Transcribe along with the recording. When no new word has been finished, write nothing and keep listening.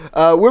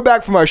We're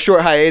back from our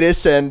short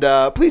hiatus, and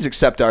please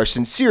accept our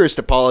sincerest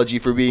apology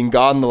for being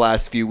gone the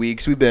last few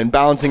weeks. We've been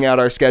balancing out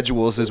our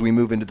schedules as we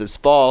move into this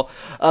fall.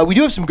 We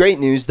do have some great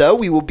news, though.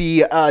 We will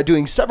be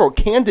doing several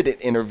candidate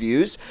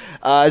interviews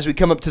as we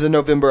come up to the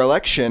November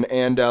election,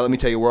 and let me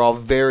tell you, we're all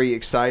very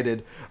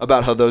excited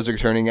about how those are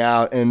turning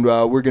out, and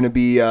we're going to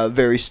be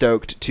very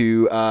stoked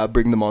to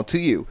bring them all to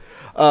you.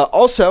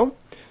 Also,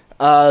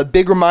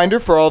 big reminder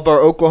for all of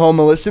our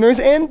Oklahoma listeners,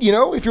 and, you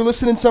know, if you're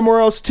listening somewhere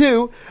else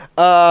too,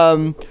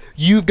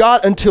 you've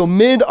got until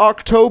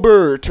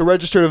mid-October to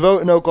register to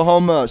vote in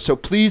Oklahoma, so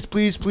please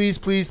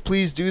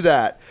do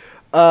that.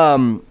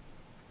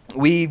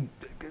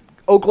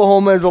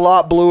 Oklahoma is a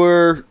lot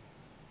bluer,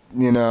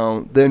 you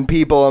know, than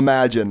people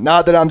imagine.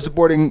 Not that I'm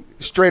supporting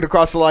straight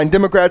across the line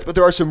Democrats, but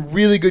there are some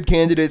really good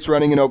candidates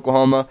running in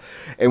Oklahoma,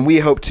 and we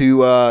hope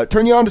to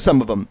turn you on to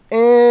some of them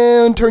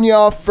and turn you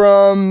off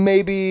from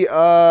maybe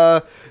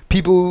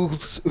people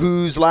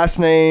whose last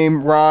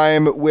name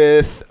rhyme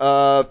with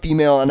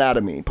female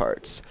anatomy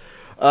parts.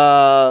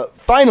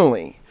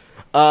 Finally,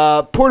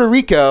 Puerto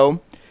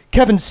Rico,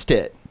 Kevin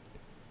Stitt.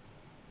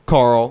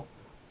 Carl.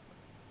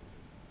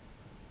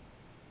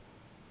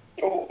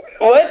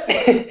 What?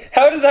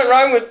 How does that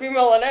rhyme with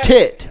female anatomy?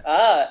 Tit.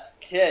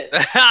 Tit.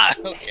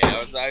 Okay, I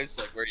was like,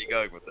 where are you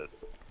going with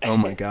this? Oh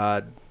my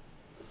God.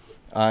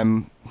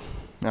 All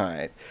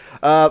right.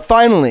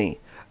 Finally,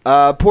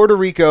 Puerto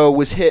Rico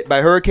was hit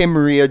by Hurricane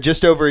Maria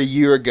just over a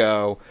year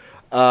ago.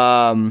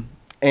 And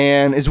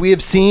as we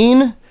have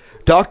seen,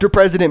 Dr.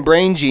 President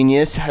Brain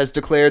Genius has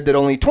declared that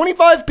only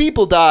 25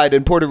 people died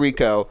in Puerto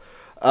Rico.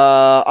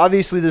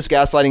 Obviously, this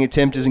gaslighting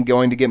attempt isn't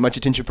going to get much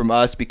attention from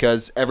us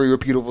because every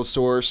reputable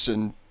source,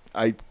 and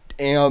I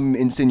am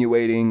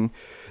insinuating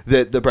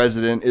that the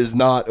president is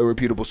not a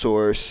reputable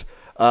source,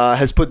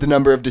 has put the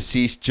number of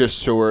deceased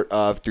just short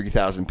of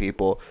 3,000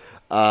 people.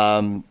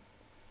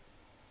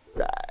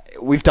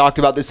 We've talked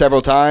about this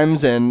several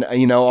times, and,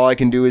 you know, all I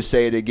can do is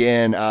say it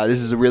again. This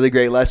is a really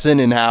great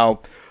lesson in how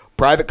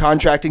private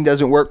contracting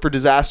doesn't work for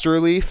disaster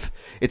relief.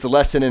 It's a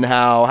lesson in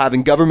how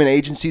having government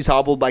agencies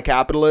hobbled by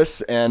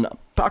capitalists, and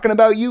talking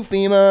about you,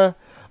 FEMA,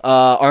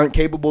 aren't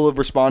capable of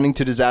responding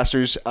to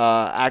disasters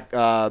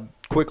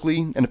quickly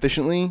and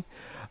efficiently.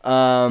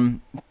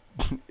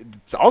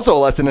 It's also a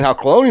lesson in how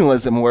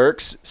colonialism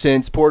works,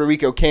 since Puerto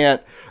Rico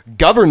can't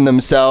govern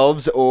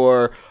themselves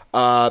or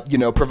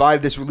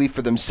provide this relief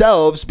for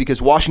themselves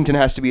because Washington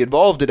has to be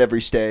involved at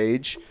every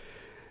stage.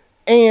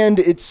 And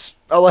it's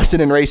a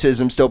lesson in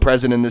racism still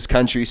present in this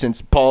country,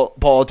 since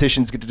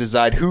politicians get to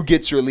decide who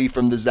gets relief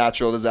from these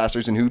natural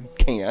disasters and who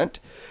can't.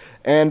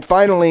 And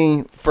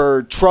finally,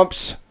 for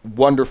Trump's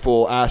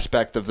wonderful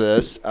aspect of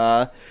this,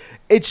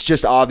 it's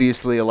just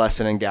obviously a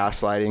lesson in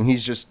gaslighting.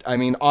 He's just,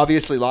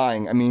 obviously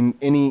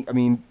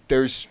lying.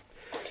 There's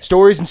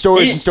stories and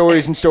stories and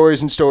stories and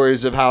stories and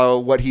stories of how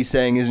what he's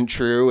saying isn't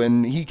true,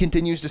 and he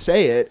continues to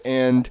say it,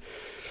 and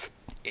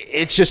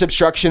it's just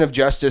obstruction of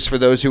justice for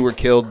those who were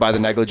killed by the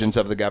negligence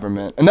of the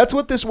government. And that's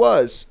what this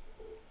was.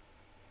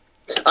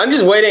 I'm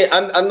just waiting.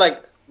 I'm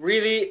like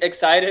really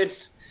excited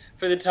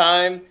for the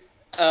time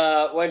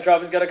when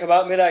Trump is going to come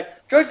out and be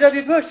like, George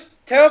W. Bush,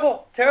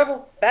 terrible,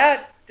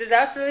 bad,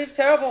 disaster relief,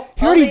 terrible.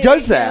 He already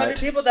does that. 1,800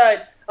 people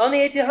died. Only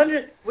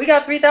 1,800. We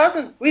got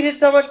 3,000. We did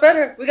so much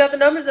better. We got the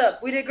numbers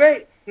up. We did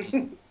great.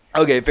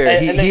 Okay,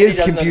 fair. He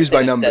is confused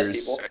by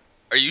numbers.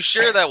 Are you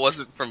sure that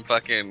wasn't from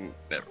fucking...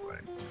 Never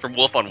mind. From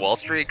Wolf on Wall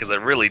Street? Because I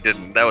really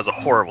didn't. That was a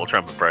horrible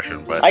Trump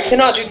impression. But I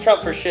cannot do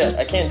Trump for shit.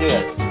 I can't do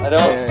it. I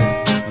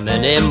don't.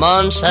 Many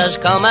months has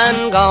come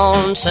and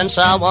gone since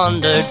I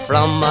wandered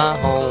from my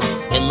home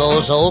in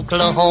those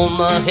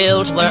Oklahoma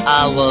hills where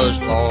I was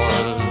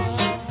born.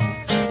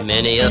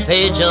 Many a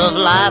page of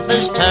life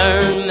has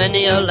turned,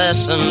 many a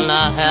lesson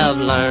I have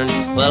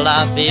learned. Well,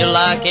 I feel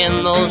like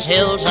in those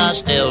hills I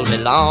still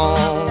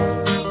belong.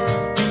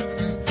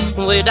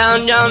 Way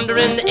down yonder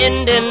in the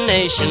Indian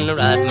Nation, I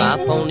ride my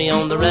pony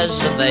on the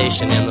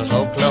reservation in those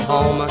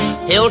Oklahoma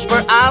hills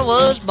where I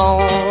was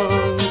born.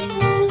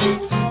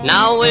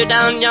 Now way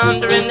down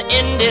yonder in the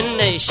Indian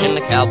Nation,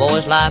 the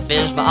cowboy's life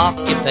is my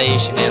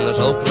occupation in those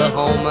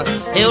Oklahoma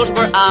hills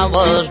where I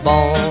was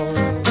born.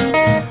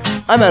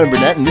 I'm Adam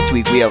Burnett, and this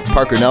week we have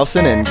Parker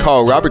Nelson and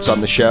Carl Roberts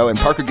on the show, and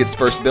Parker gets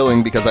first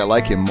billing because I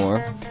like him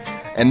more.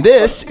 And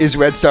this is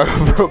Red Star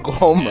Over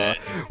Oklahoma.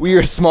 We are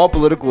a small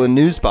political and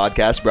news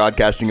podcast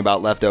broadcasting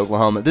about left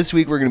Oklahoma. This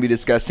week we're going to be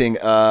discussing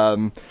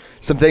some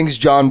things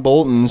John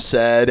Bolton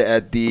said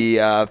at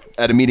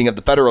a meeting of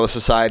the Federalist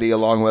Society,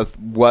 along with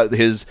what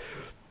his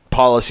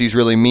policies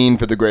really mean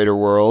for the greater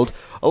world,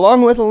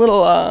 along with a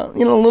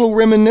little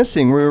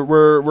reminiscing.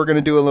 We're going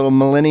to do a little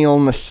millennial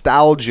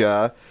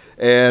nostalgia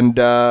and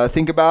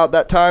think about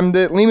that time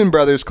that Lehman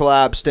Brothers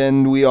collapsed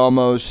and we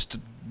almost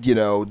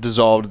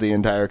dissolved the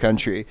entire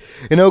country.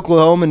 In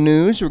Oklahoma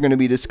news, we're going to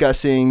be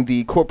discussing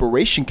the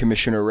corporation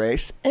commissioner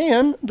race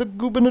and the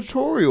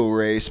gubernatorial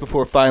race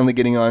before finally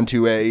getting on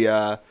to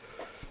I'm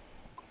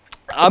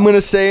going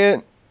to say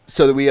it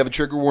so that we have a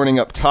trigger warning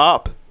up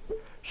top,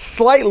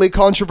 slightly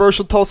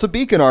controversial Tulsa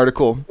Beacon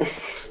article.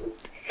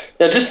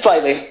 Yeah, just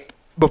slightly.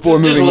 before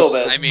Just moving. a little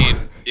bit. I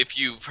mean, if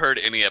you've heard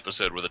any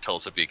episode with a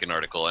Tulsa Beacon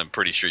article, I'm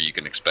pretty sure you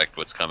can expect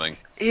what's coming.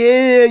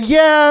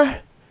 Yeah.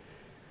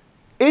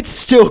 It's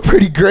still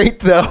pretty great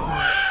though.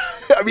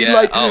 I mean,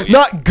 Yeah,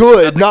 not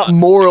good, not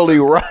morally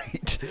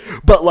right,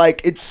 but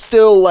like it's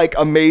still like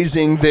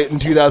amazing that in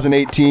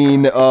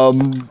 2018,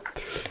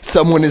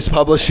 someone is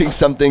publishing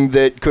something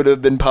that could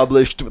have been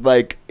published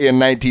like in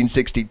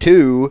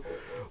 1962.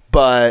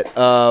 But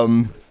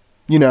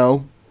you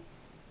know,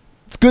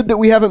 it's good that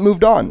we haven't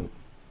moved on.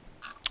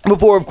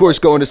 Before, of course,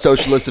 going to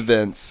socialist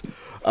events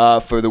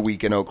for the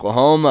week in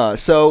Oklahoma.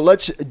 So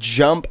let's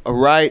jump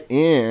right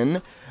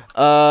in.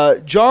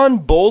 John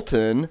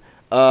Bolton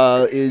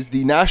is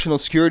the national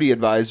security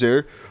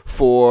advisor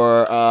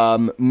for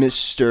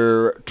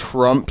Mr.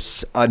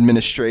 Trump's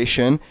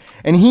administration.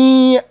 And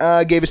he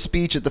gave a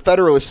speech at the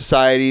Federalist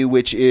Society,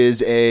 which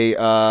is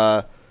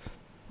a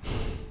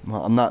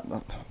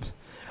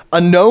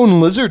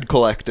known lizard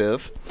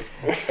collective.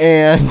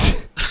 And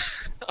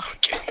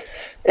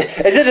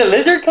Is it a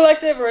lizard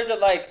collective, or is it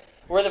like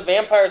where the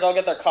vampires all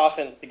get their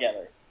coffins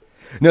together?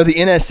 no, the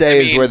NSA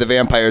is mean, where the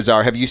vampires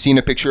are. Have you seen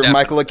a picture of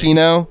Michael definitely.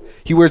 Aquino?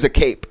 He wears a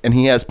cape and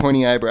he has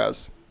pointy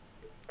eyebrows.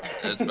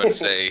 I was about to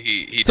say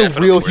he It's a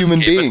definitely real wears human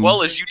cape. being. As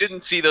well as you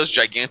didn't see those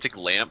gigantic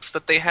lamps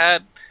that they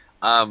had.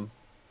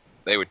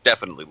 They were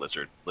definitely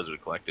lizard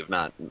collective.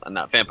 Not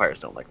vampires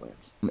don't like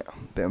lamps. No,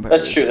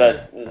 vampires. That's true.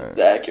 That's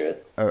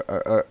accurate.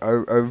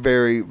 Are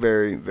very,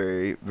 very,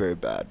 very, very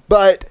bad.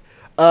 But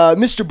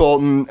Mr.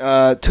 Bolton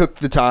took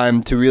the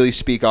time to really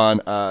speak on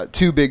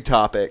two big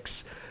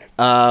topics.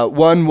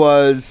 One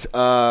was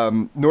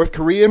North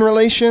Korean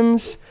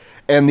relations,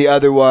 and the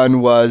other one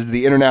was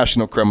the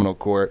International Criminal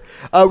Court.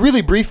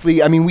 Really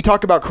briefly, I mean, we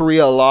talk about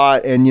Korea a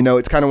lot, and you know,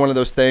 it's kind of one of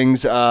those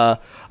things. I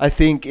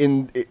think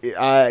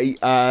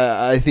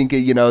I think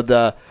you know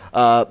the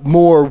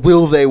more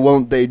will they,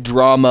 won't they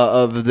drama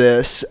of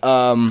this.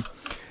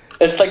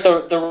 It's like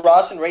the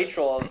Ross and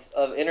Rachel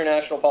of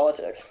international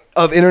politics.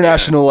 Of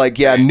international,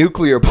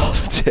 nuclear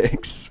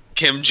politics.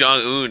 Kim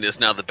Jong-un is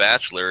now the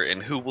Bachelor,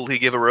 and who will he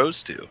give a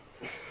rose to?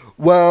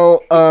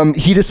 Well,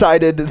 he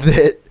decided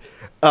that,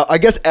 I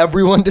guess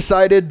everyone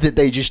decided that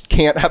they just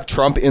can't have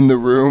Trump in the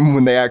room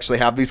when they actually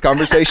have these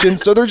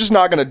conversations, so they're just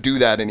not going to do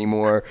that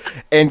anymore.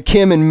 And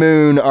Kim and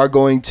Moon are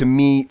going to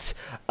meet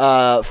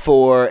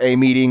for a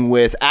meeting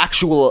with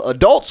actual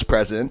adults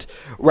present,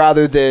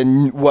 rather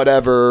than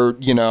whatever,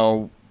 you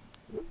know,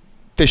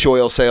 fish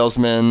oil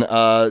salesman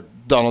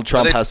Donald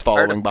Trump they has tired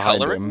following of behind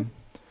coloring? him.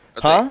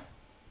 Are Huh?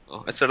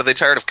 I said, are they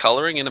tired of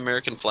coloring in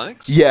American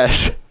flags?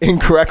 Yes,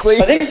 incorrectly.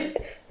 I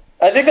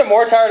think they're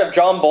more tired of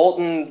John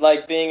Bolton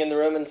like being in the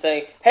room and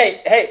saying,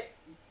 "Hey,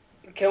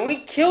 can we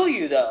kill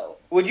you though?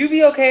 Would you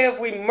be okay if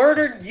we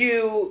murdered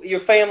you, your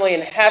family,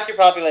 and half your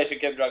population,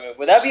 Kim Jong Un?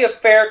 Would that be a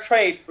fair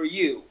trade for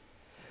you?"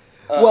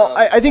 Well,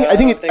 I think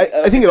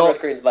it all. North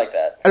Koreans like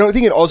that. I don't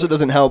think it also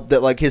doesn't help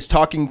that like his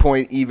talking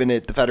point even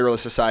at the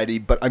Federalist Society,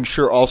 but I'm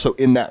sure also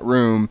in that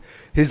room,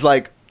 his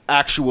like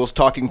actual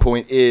talking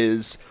point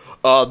is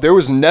there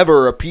was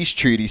never a peace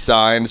treaty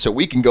signed, so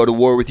we can go to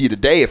war with you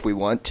today if we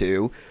want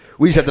to.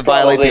 We just have to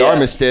violate Probably, the yeah.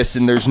 armistice,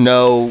 and there's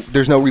no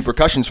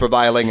repercussions for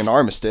violating an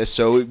armistice.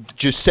 So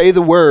just say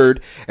the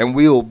word, and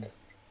we'll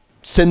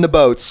send the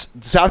boats.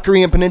 The South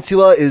Korean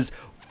peninsula is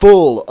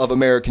full of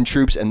American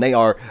troops, and they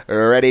are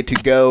ready to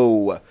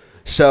go.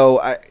 So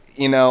I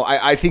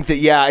think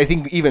that I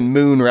think even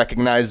Moon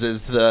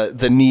recognizes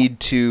the need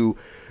to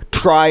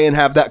try and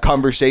have that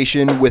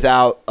conversation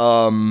without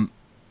the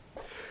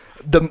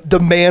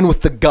man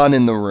with the gun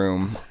in the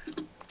room.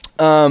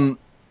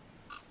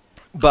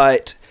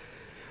 But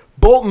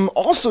Bolton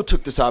also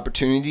took this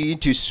opportunity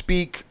to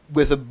speak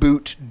with a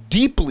boot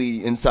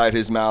deeply inside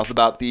his mouth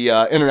about the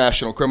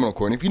International Criminal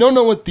Court. And if you don't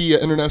know what the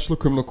International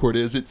Criminal Court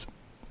is, it's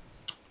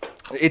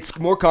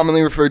more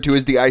commonly referred to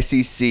as the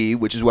ICC,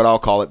 which is what I'll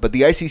call it. But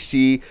the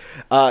ICC,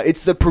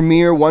 it's the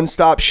premier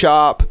one-stop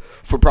shop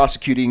for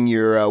prosecuting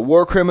your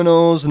war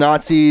criminals,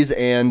 Nazis,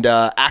 and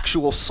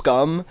actual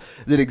scum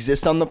that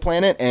exist on the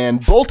planet.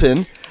 And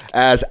Bolton,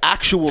 as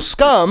actual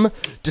scum,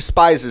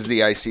 despises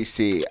the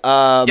ICC.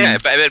 Yeah,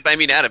 but I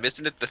mean, Adam,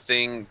 isn't it the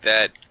thing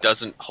that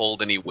doesn't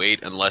hold any weight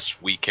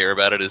unless we care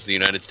about it as the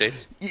United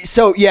States?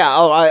 So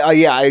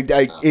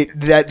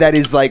that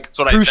is like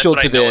crucial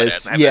to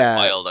this. I have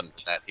filed on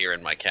that here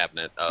in my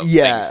cabinet of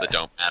things that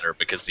don't matter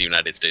because the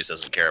United States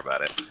doesn't care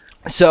about it.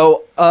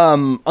 So,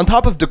 on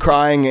top of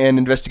decrying an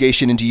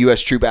investigation into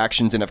U.S. troop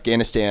actions in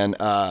Afghanistan,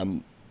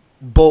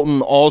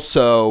 Bolton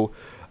also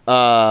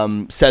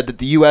said that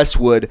the U.S.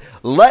 would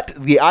let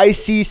the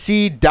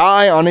ICC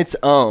die on its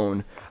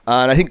own.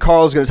 And I think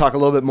Carl's going to talk a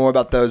little bit more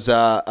about those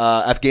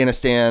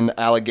Afghanistan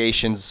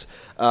allegations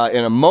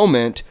in a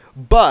moment.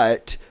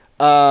 But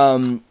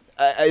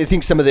I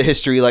think some of the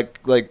history,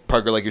 like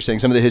Parker, like you're saying,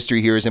 some of the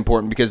history here is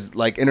important because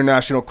like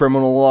international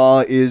criminal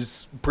law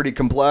is pretty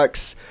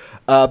complex.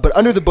 But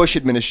under the Bush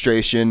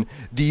administration,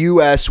 the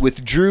U.S.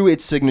 withdrew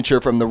its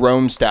signature from the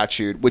Rome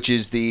Statute, which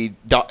is the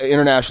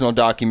international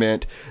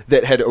document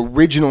that had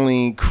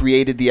originally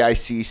created the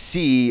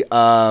ICC,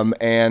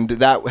 and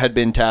that had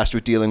been tasked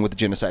with dealing with the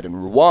genocide in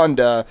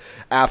Rwanda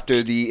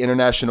after the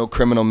International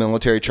Criminal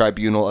Military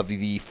Tribunal of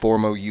the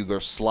former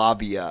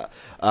Yugoslavia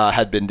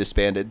had been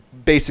disbanded.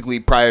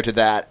 Basically, prior to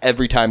that,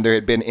 every time there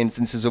had been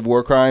instances of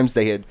war crimes,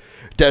 they had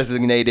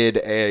designated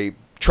a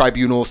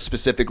tribunal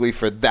specifically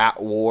for that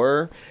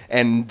war,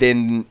 and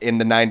then in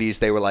the 90s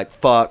they were like,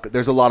 fuck,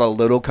 there's a lot of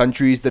little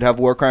countries that have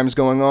war crimes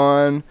going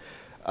on.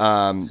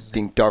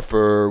 Think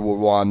Darfur,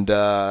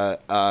 Rwanda,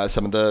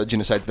 some of the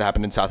genocides that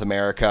happened in South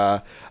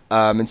America,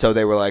 and so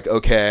they were like,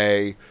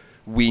 okay,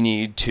 we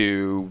need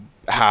to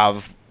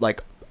have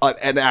like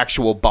an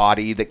actual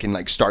body that can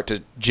like start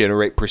to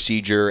generate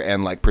procedure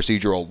and like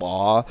procedural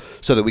law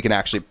so that we can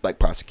actually like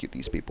prosecute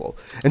these people.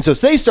 And so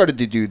they started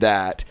to do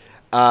that.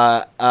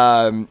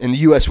 And the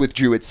U.S.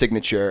 withdrew its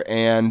signature.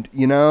 And,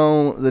 you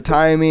know, the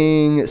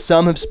timing,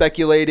 some have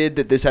speculated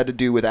that this had to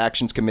do with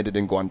actions committed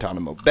in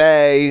Guantanamo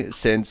Bay,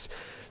 since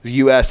the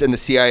U.S. and the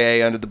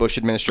CIA under the Bush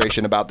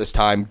administration about this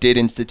time did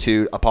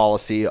institute a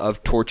policy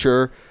of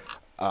torture.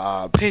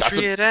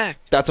 Patriot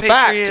Act. That's a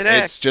Patriot fact.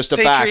 Act. It's just a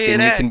Patriot fact.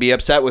 And you Act. can be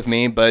upset with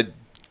me, but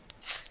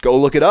go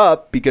look it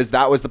up, because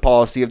that was the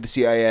policy of the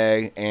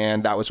CIA,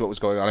 and that was what was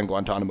going on in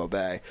Guantanamo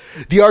Bay.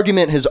 The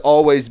argument has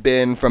always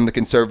been from the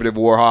conservative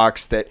war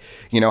hawks that,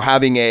 you know,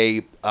 having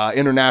a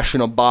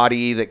international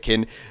body that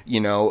can, you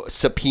know,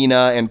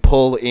 subpoena and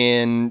pull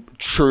in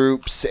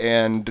troops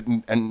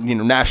and you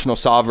know, national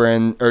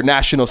sovereign or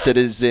national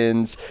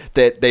citizens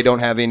that they don't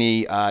have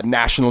any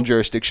national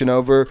jurisdiction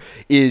over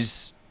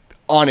is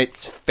on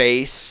its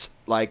face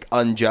like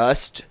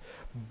unjust.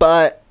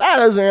 But that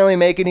doesn't really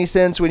make any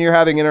sense when you're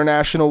having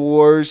international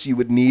wars. You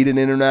would need an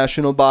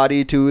international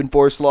body to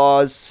enforce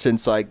laws,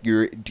 since like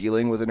you're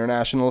dealing with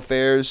international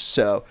affairs.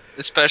 So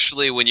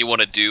Especially when you want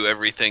to do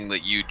everything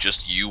that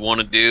you want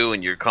to do,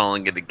 and you're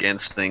calling it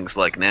against things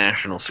like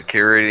national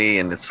security,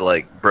 and it's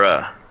like,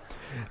 bruh.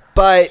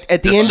 but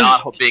at the Just end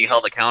not being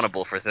held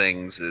accountable for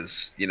things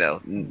is, you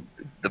know,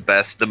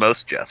 the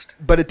most just.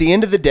 But at the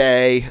end of the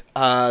day,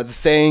 the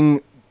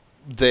thing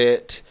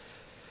that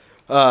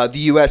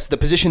the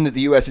position that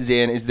the U.S. is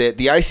in is that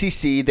the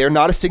ICC, they're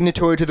not a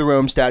signatory to the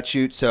Rome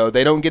Statute, so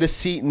they don't get a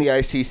seat in the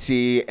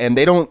ICC, and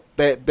they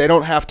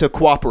don't have to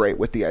cooperate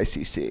with the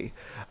ICC.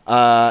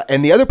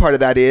 And the other part of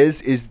that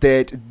is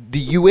that the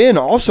UN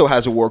also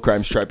has a war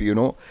crimes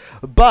tribunal,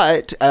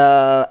 but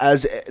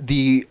as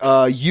the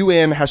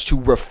UN has to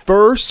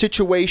refer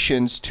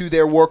situations to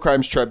their war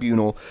crimes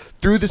tribunal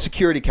through the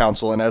Security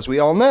Council, and as we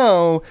all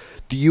know,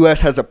 the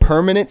U.S. has a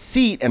permanent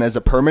seat, and as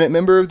a permanent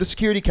member of the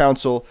Security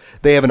Council,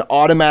 they have an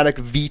automatic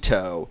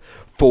veto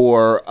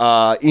for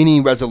any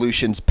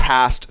resolutions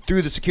passed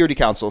through the Security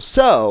Council.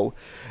 So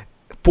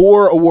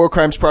for a war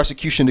crimes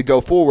prosecution to go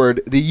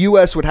forward, the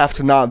U.S. would have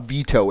to not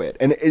veto it.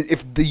 And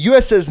if the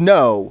U.S. says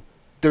no,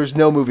 there's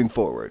no moving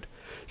forward.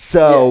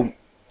 So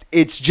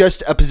it's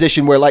just a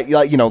position where, like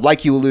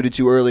you alluded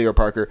to earlier,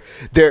 Parker,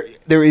 there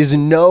is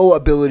no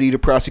ability to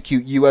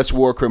prosecute U.S.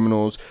 war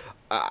criminals.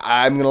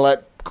 I'm going to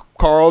let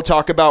Carl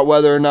talk about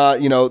whether or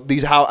not, you know,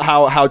 these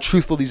how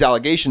truthful these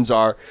allegations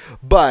are.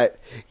 But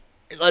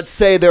let's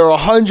say they're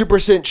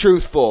 100%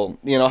 truthful,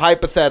 you know,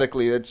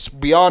 hypothetically, it's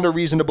beyond a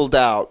reasonable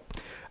doubt.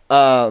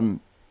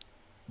 That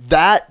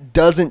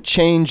doesn't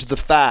change the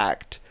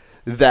fact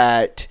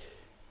that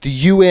the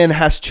UN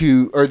has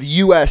to, or the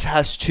U.S.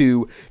 has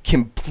to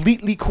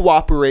completely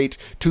cooperate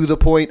to the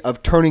point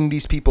of turning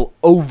these people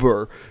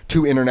over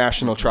to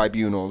international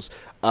tribunals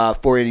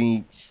for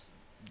any,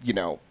 you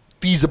know,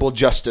 feasible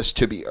justice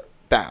to be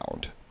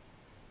found.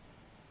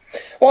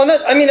 Well,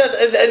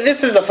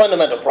 this is the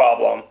fundamental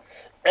problem,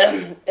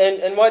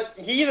 and what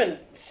he even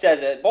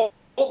says it.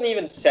 Bolton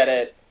even said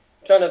it.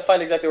 I'm trying to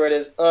find exactly where it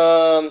is.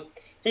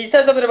 He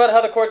says something about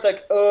how the court's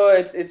like, oh,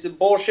 it's a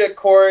bullshit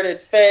court,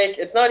 it's fake,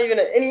 it's not even,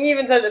 and he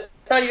even says it's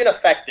not even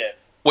effective.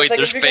 Wait, like,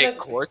 there's fake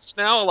courts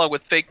now, along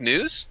with fake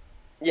news?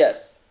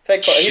 Yes,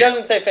 fake courts. He Shit.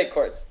 doesn't say fake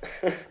courts.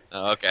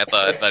 Oh, okay,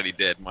 I thought he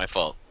did. My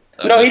fault.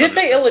 No, he did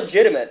say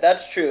illegitimate.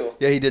 That's true.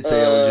 Yeah, he did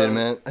say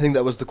illegitimate. I think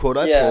that was the quote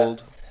I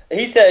pulled.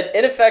 He said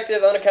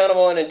ineffective,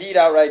 unaccountable, and indeed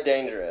outright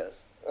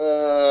dangerous.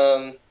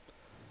 That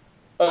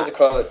was a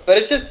quote. But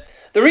it's just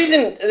the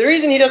reason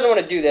he doesn't want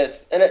to do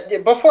this.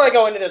 And before I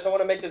go into this, I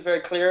want to make this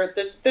very clear.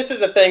 This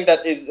is a thing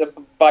that is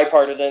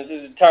bipartisan.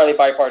 This is entirely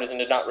bipartisan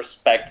to not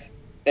respect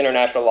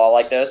international law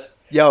like this.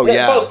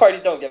 Both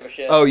parties don't give a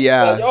shit. Oh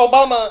yeah.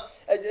 Obama.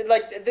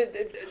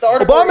 The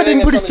article Obama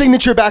didn't put his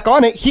signature back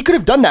on it. He could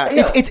have done that.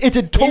 It's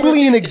a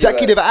totally an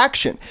executive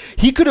action.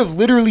 He could have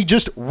literally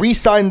just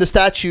re-signed the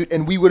statute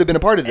and we would have been a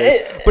part of this.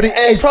 But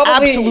it's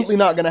absolutely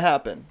not going to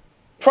happen.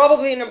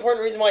 Probably an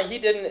important reason why he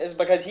didn't is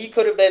because he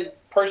could have been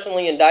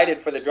personally indicted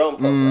for the drone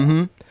program.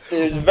 Mm-hmm.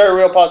 there's a very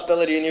real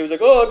possibility, and he was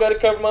like, "Oh, I got to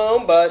cover my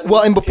own butt."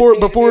 Well, and before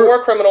be a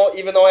war criminal,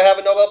 even though I have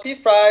a Nobel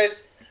Peace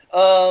Prize.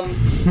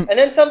 And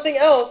then something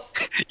else.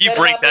 You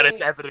bring that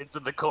as evidence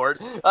in the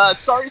court.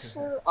 Sorry,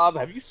 sir.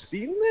 Have you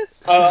seen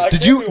this?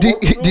 Did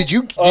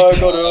you I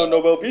got a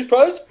Nobel Peace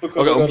Prize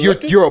because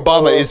your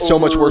Obama is so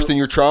much worse than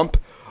your Trump.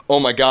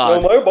 Oh my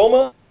God. No, my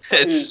Obama.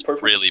 It's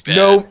really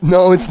bad.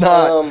 No, it's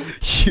not.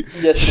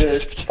 Yes, it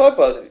is. Talk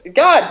about it.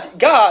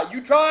 God, you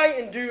try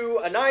and do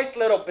a nice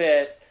little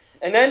bit,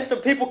 and then some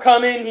people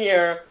come in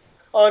here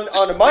on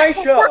my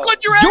show. Work on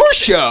your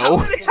show.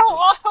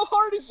 How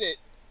hard is it?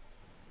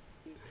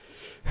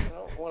 I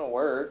don't want to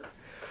work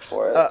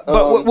for it.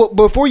 But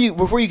before you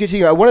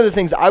continue, one of the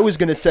things I was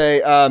going to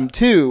say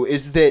too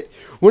is that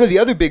one of the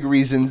other big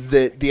reasons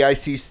that the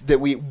ICC that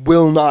we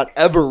will not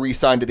ever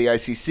re-sign to the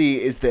ICC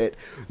is that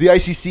the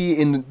ICC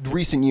in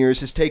recent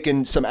years has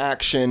taken some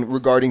action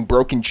regarding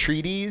broken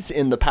treaties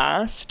in the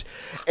past,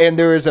 and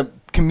there is a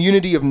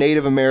community of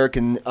Native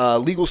American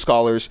legal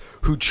scholars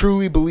who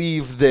truly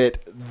believe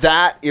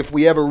that if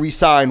we ever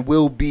re-sign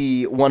will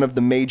be one of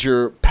the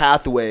major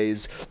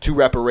pathways to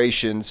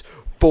reparations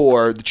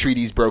for the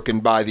treaties broken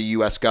by the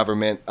U.S.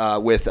 government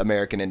with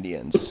American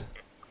Indians.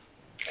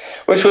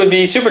 Which would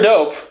be super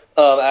dope,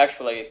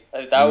 actually.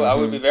 I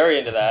would be very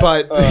into that.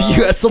 But the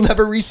U.S. will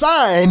never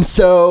resign,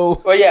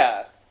 so... Well,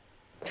 yeah.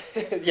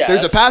 Yeah.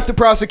 There's a path to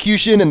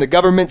prosecution, and the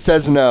government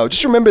says no.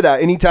 Just remember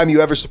that anytime you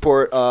ever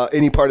support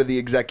any part of the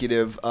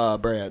executive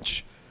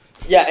branch.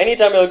 Yeah,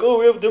 anytime you're like, oh,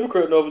 we have a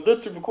Democrat now, but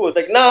that's super cool. It's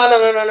like,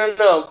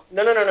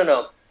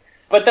 no.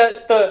 But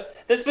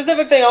the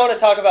specific thing I want to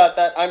talk about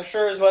that I'm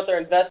sure is what they're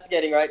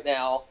investigating right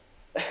now.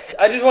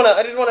 I just want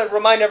to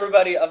remind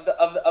everybody of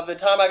the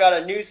time I got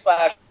a news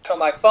flash on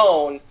my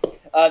phone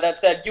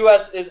that said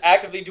U.S. is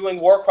actively doing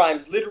war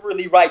crimes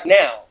literally right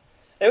now.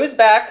 It was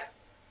back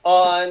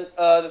on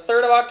the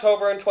 3rd of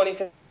October in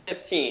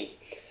 2015.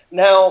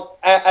 Now,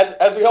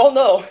 as we all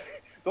know,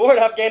 the war in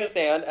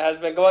Afghanistan has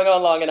been going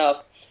on long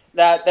enough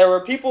that there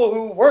were people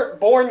who weren't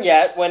born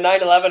yet when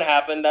 9/11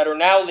 happened that are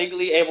now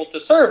legally able to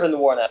serve in the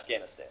war in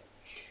Afghanistan.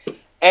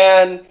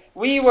 And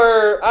we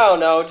were, I don't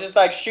know, just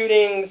like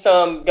shooting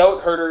some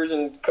goat herders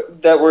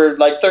that were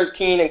like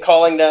 13 and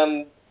calling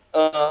them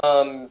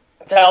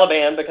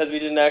Taliban because we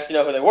didn't actually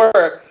know who they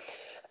were.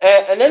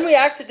 And then we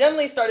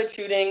accidentally started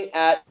shooting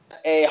at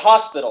a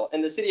hospital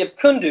in the city of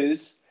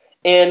Kunduz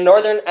in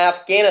northern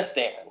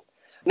Afghanistan.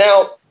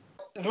 Now,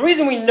 the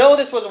reason we know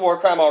this was a war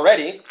crime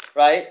already,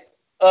 right,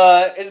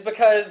 is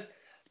because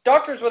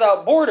Doctors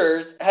Without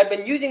Borders had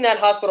been using that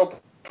hospital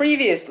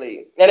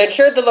previously and had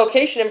shared the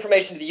location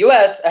information to the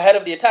U.S. ahead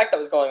of the attack that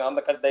was going on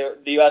because the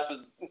U.S.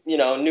 was,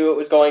 knew it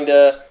was going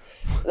to,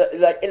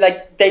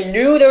 like they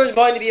knew there was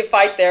going to be a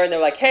fight there, and they're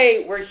like,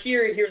 hey, we're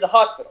here, here's a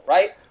hospisptal,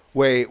 right?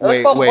 Wait.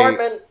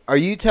 Are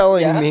you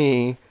telling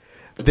me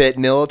that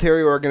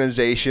military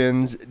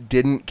organizations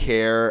didn't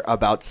care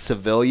about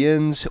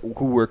civilians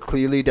who were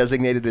clearly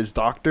designated as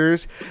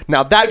doctors?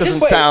 Now, that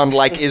doesn't sound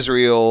like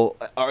Israel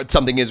or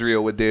something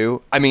Israel would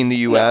do. I mean, the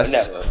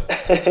U.S. No,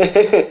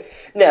 never.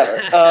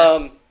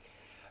 Never.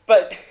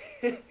 But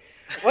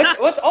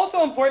what's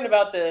also important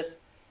about this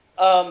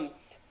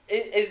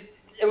is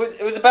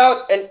it was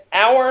about an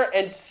hour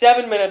and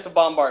 7 minutes of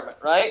bombardment,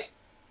 right?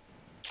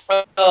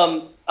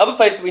 Of a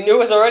place we knew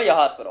was already a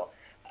hospital.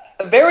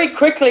 Very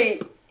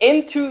quickly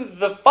into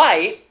the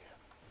fight,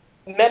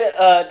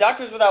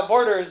 Doctors Without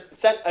Borders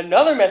sent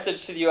another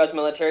message to the U.S.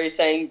 military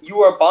saying, you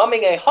are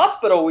bombing a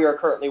hospital we are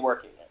currently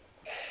working in.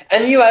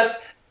 And the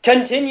U.S.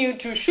 continued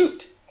to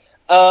shoot.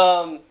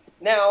 Now,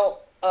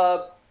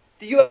 the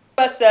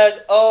U.S. says,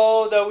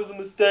 oh, that was a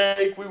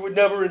mistake. We would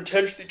never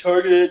intentionally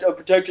target a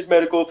protected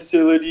medical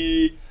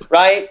facility,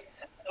 right?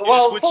 You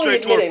just went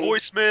straight to our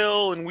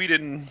voicemail, and we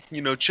didn't,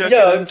 check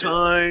it in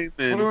time.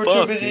 And we were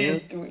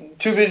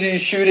too busy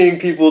shooting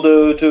people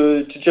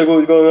to check what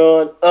was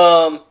going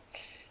on.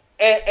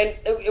 And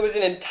it was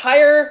an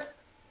entire,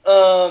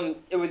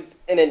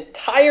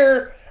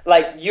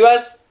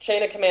 U.S.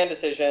 chain of command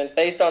decision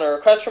based on a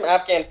request from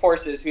Afghan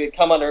forces who had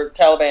come under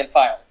Taliban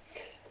fire.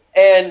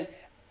 And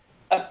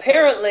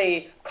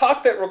apparently,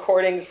 cockpit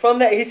recordings from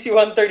the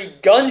AC-130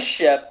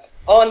 gunship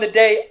on the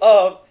day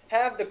of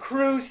have the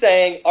crew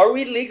saying, are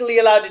we legally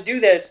allowed to do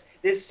this?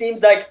 This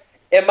seems like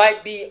it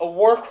might be a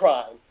war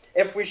crime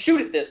if we shoot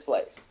at this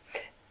place.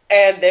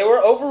 And they were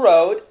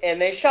overrode,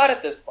 and they shot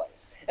at this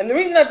place. And the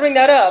reason I bring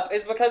that up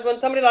is because when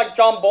somebody like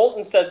John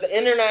Bolton says the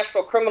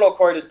International Criminal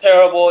Court is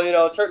terrible,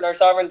 it's hurting our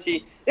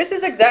sovereignty, this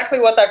is exactly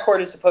what that court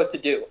is supposed to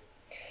do.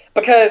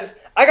 Because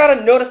I got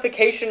a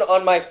notification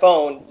on my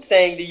phone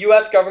saying the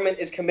U.S. government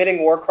is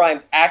committing war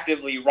crimes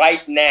actively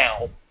right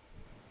now.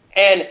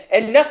 And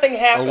nothing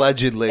happened.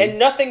 Allegedly. And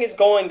nothing is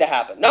going to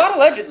happen. Not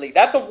allegedly.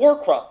 That's a war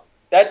crime.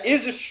 That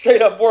is a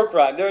straight-up war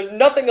crime. There is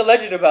nothing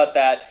alleged about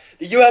that.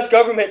 The U.S.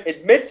 government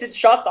admits it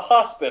shot the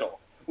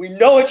hospital. We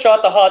know it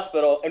shot the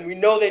hospital, and we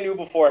know they knew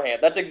beforehand.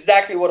 That's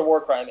exactly what a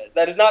war crime is.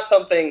 That is not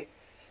something...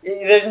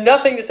 There's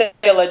nothing to say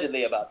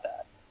allegedly about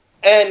that.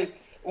 And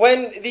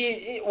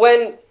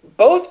when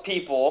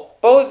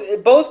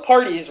both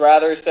parties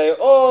rather say,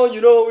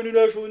 oh,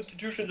 international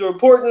institutions are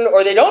important,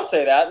 or they don't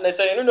say that and they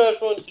say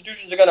international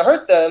institutions are going to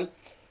hurt them,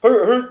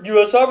 hurt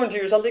U.S. sovereignty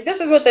or something. This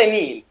is what they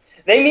mean.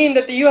 They mean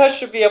that the U.S.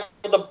 should be able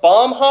to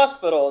bomb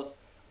hospitals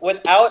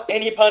without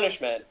any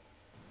punishment.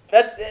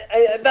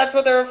 That's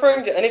what they're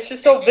referring to, and it's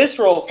just so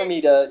visceral for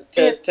me to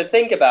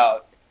think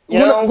about.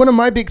 One of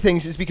my big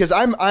things is because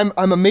I'm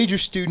a major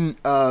student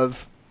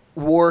of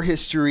war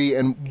history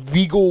and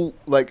legal,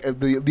 like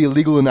the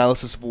legal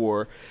analysis of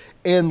war,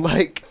 and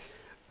like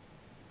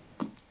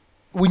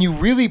when you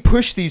really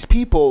push these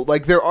people,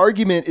 like their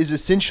argument is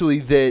essentially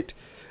that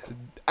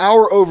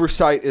our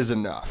oversight is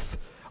enough.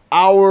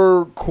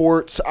 Our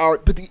courts,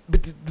 but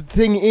the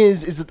thing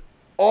is that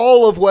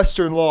all of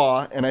Western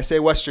law, and I say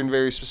Western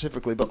very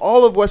specifically, but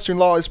all of Western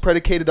law is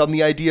predicated on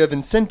the idea of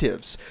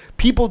incentives.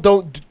 People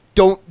don't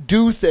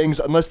do things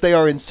unless they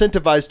are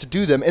incentivized to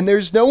do them, and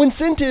there's no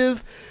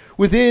incentive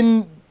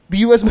within the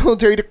U.S.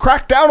 military to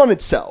crack down on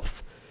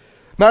itself.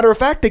 Matter of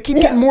fact, they keep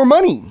getting more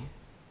money.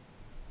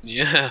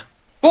 Yeah.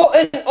 Well,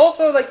 and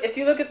also, like, if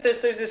you look at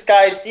this, there's this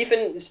guy,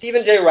 Stephen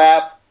J.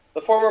 Rapp,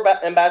 the former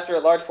ambassador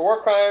at large for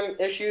war crime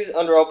issues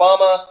under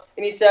Obama,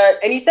 and he said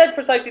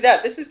precisely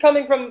that. This is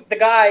coming from the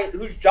guy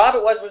whose job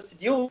it was to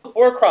deal with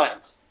war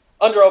crimes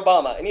under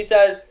Obama. And he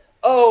says,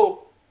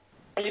 oh,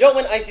 you don't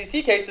win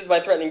ICC cases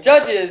by threatening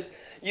judges.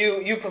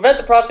 You prevent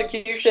the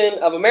prosecution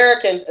of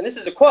Americans, and this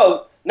is a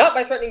quote, not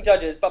by threatening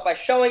judges, but by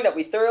showing that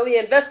we thoroughly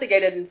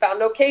investigated and found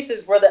no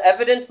cases where the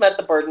evidence met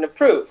the burden of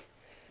proof.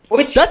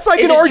 That's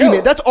like an argument.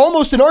 Joke. That's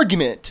almost an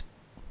argument.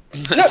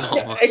 No,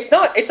 it's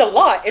not. It's a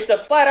lie. It's a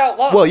flat-out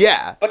lie. Well,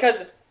 yeah.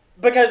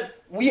 Because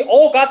we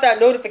all got that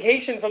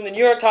notification from the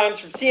New York Times,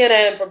 from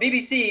CNN, from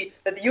BBC,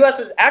 that the U.S.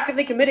 was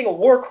actively committing a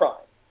war crime.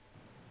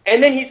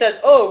 And then he says,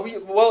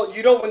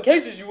 you don't win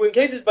cases. You win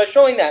cases by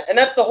showing that. And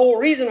that's the whole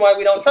reason why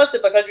we don't trust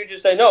it, because we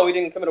just say, no, we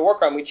didn't commit a war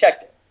crime. We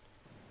checked it.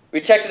 We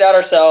checked it out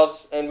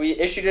ourselves, and we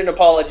issued an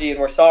apology, and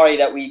we're sorry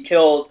that we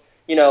killed,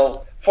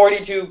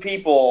 42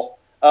 people,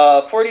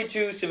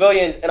 42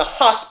 civilians in a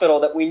hospital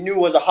that we knew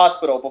was a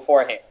hospital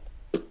beforehand.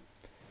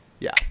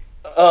 Yeah.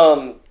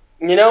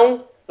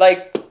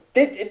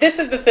 This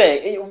is the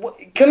thing.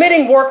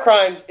 Committing war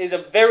crimes is a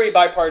very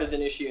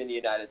bipartisan issue in the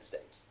United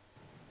States.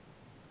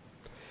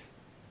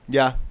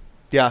 Yeah.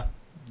 Both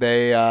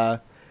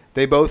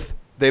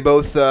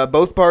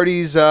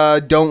parties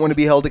don't want to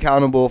be held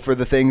accountable for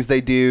the things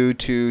they do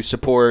to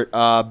support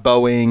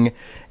Boeing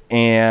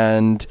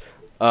and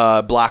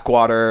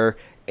Blackwater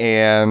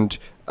and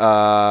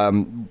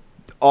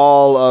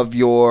all of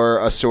your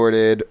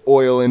assorted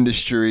oil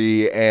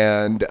industry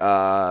and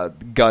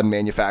gun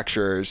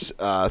manufacturers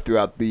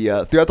throughout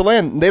the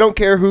land. They don't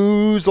care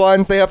whose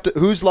lives they have to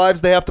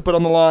put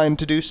on the line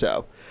to do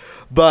so.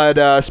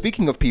 But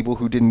speaking of people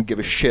who didn't give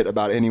a shit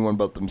about anyone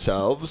but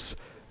themselves,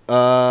 you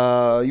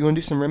want to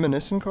do some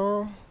reminiscing,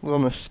 Carl? A little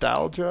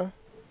nostalgia?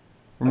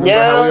 Remember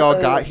how we all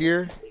got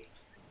here?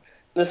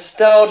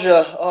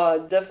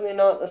 Nostalgia. Definitely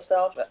not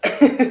nostalgia.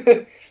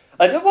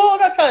 I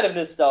got kind of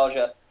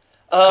nostalgia.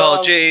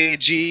 Call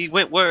J.G.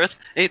 Wentworth,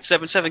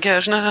 877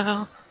 cash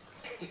now.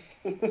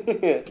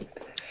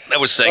 That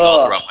was sang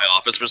all throughout my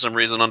office for some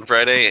reason on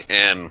Friday,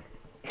 and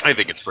I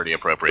think it's pretty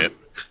appropriate.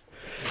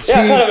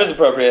 Yeah, it kind of is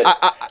appropriate.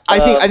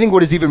 I think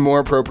what is even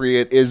more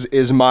appropriate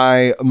is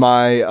my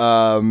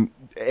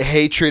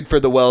hatred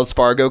for the Wells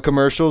Fargo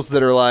commercials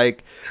that are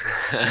like,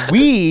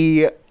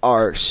 we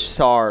are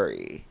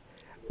sorry.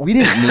 We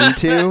didn't mean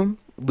to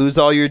lose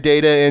all your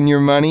data and your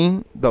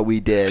money, but we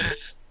did.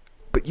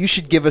 But you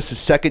should give us a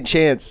second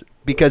chance,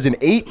 because in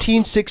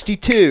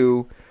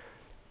 1862,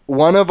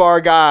 one of our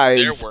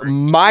guys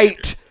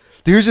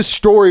There's a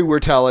story we're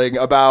telling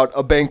about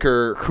a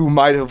banker who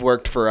might have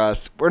worked for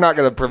us. We're not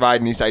going to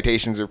provide any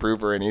citations or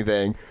proof or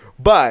anything,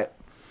 but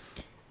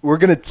we're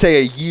going to say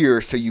a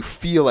year so you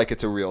feel like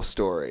it's a real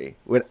story,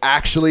 when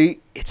actually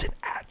it's an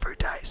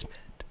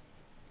advertisement.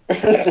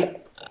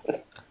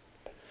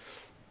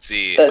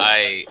 See,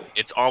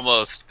 it's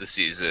almost the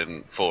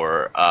season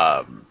for,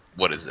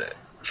 what is it?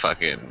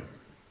 Fucking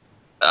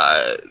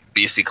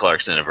BC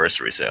Clark's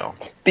anniversary sale.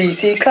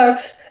 BC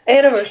Clark's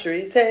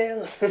anniversary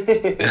sale.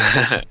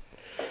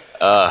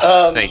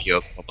 Thank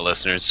you,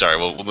 listeners. Sorry,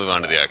 we'll move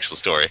on to the actual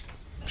story.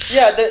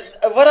 Yeah,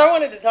 what I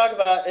wanted to talk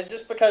about is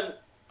just because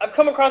I've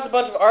come across a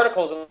bunch of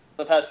articles in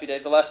the past few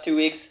days, the last 2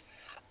 weeks,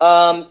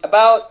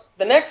 about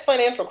the next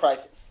financial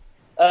crisis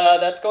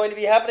that's going to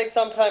be happening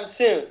sometime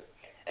soon.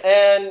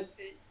 And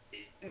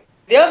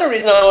the other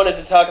reason I wanted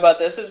to talk about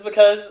this is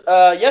because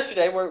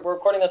yesterday, we're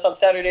recording this on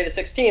Saturday the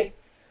 16th,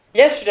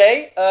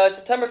 yesterday,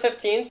 September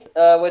 15th,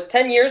 was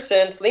 10 years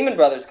since Lehman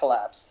Brothers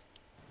collapsed.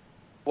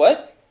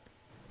 What?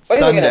 What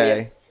are you looking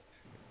at?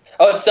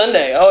 Oh, it's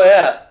Sunday. Oh,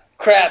 yeah.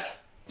 Crap.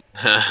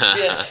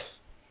 Shit.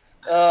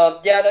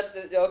 That's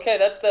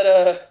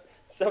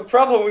it's a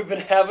problem we've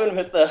been having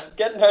with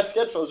getting our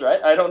schedules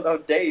right. I don't know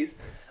days.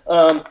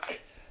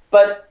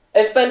 But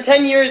it's been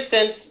 10 years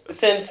since,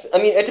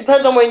 it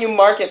depends on when you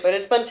mark it, but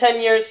it's been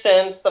 10 years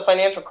since the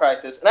financial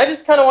crisis. And I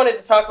just kind of wanted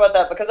to talk about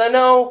that because I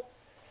know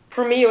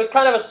for me, it was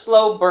kind of a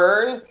slow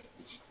burn,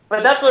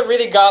 but that's what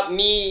really got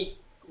me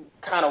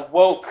kind of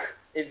woke,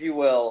 if you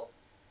will,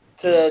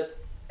 to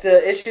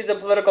issues of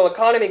political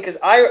economy. Because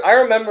I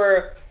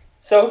remember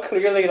so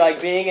clearly,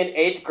 like, being in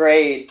 8th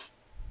grade.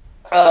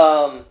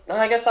 No,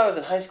 I guess I was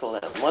in high school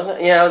then, wasn't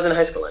it? Yeah, I was in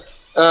high school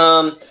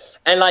then.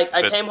 And, like,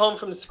 I came home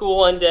from school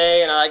one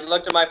day, and I, like,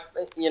 looked at my,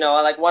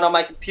 I, like, went on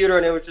my computer,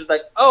 and it was just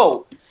like,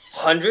 oh,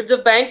 hundreds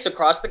of banks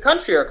across the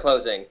country are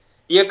closing.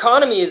 The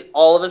economy is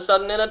all of a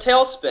sudden in a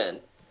tailspin.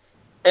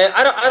 And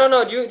I don't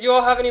know, do you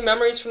all have any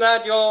memories from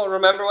that? Do you all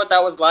remember what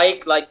that was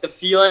like the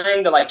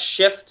feeling, the, like,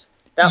 shift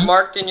that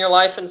marked in your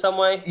life in some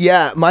way?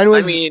 Yeah, mine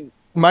was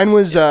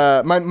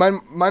a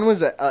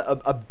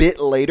bit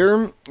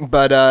later,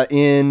 but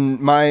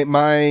in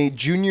my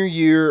junior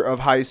year of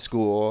high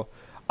school,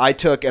 I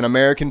took an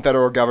American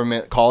federal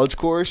government college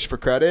course for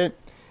credit,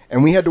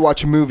 and we had to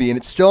watch a movie, and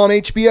it's still on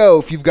HBO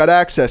if you've got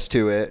access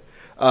to it,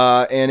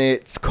 and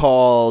it's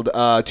called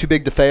Too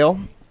Big to Fail,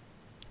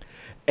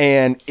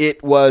 and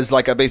it was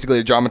like basically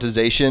a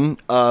dramatization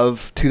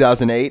of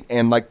 2008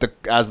 and like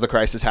as the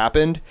crisis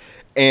happened,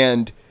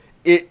 and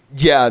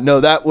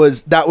that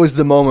was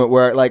the moment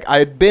where, like, I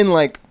had been,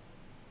 like,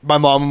 my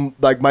mom,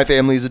 like, my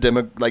family's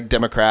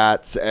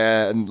Democrats,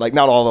 and, like,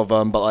 not all of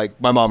them, but, like,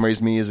 my mom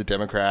raised me as a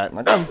Democrat, and,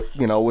 like, I'm,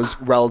 was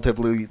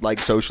relatively, like,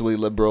 socially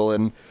liberal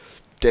and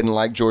didn't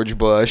like George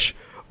Bush,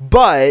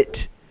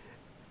 but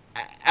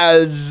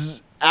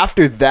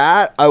after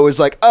that, I was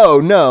like, oh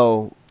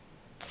no,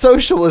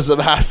 socialism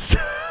has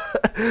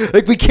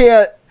like,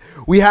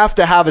 we have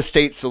to have a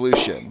state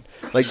solution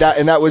like that.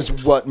 And that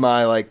was what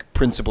my, like,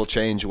 principal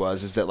change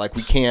was, is that, like,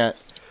 we can't,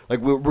 like,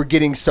 we're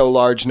getting so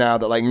large now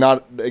that, like,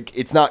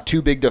 it's not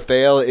too big to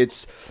fail.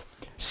 It's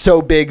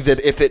so big that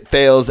if it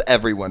fails,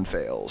 everyone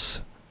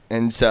fails.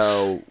 And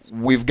so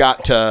we've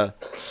got to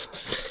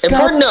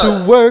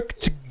work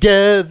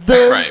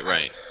together.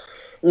 Right.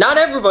 Not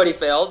everybody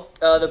failed.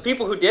 The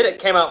people who did it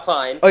came out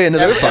fine. Oh, yeah, no,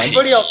 they were fine.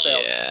 Everybody else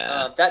failed.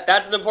 Yeah.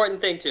 That's an important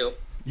thing, too.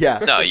 Yeah.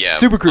 No, yeah.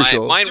 Super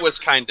crucial. Mine was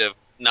kind of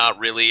not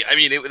really. I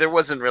mean, there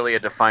wasn't really a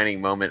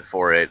defining moment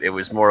for it. It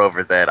was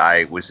moreover that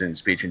I was in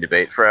speech and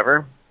debate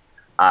forever.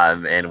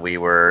 And we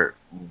were,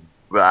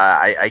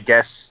 I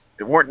guess,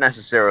 we weren't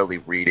necessarily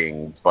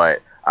reading,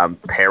 but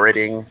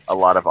parroting a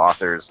lot of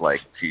authors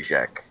like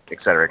Zizek,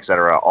 et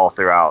cetera, all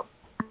throughout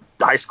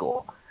high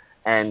school.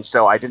 And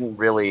so I didn't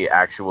really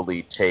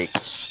actually take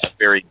a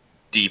very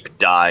deep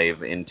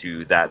dive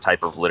into that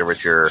type of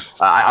literature.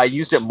 I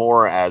used it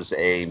more as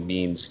a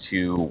means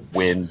to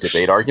win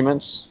debate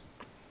arguments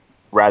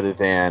rather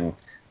than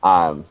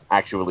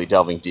actually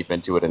delving deep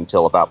into it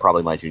until about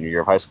probably my junior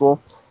year of high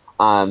school.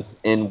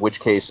 In which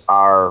case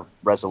our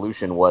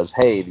resolution was,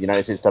 hey, the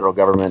United States federal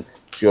government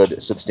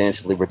should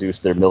substantially reduce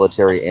their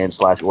military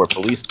and/or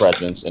police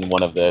presence in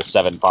one of the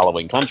 7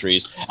 following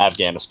countries: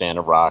 Afghanistan,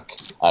 Iraq,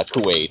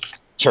 Kuwait,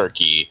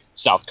 Turkey,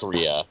 South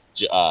Korea,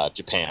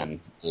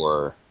 Japan,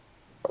 or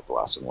what the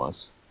last one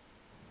was.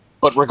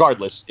 But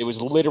regardless, it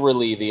was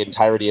literally the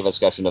entirety of a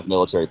discussion of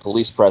military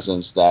police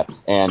presence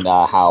and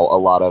how a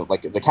lot of,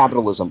 like, the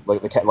capitalism,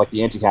 like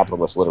the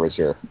anti-capitalist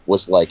literature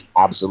was, like,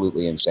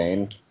 absolutely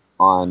insane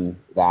on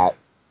that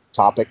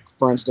topic,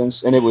 for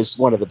instance. And it was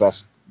one of the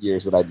best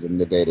years that I did in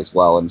debate as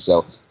well. And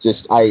so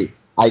just I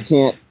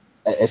can't,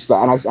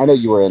 and I know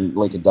you were in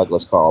Lincoln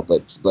Douglas, Carl,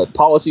 but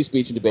policy,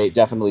 speech, and debate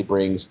definitely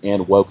brings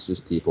and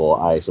wokes people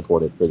I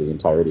supported for the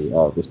entirety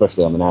of,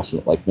 especially on the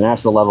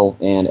national level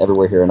and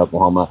everywhere here in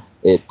Oklahoma.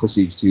 It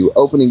proceeds to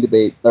opening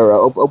debate, or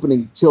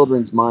opening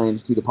children's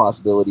minds to the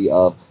possibility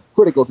of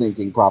critical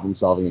thinking, problem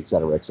solving, et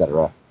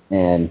cetera,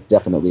 and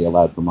definitely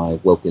allowed for my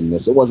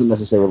wokenness. It wasn't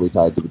necessarily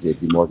tied to the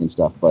J.P. Morgan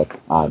stuff, but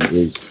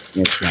is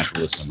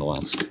anti-capitalist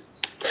nonetheless.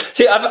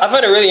 See, I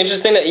find it really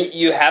interesting that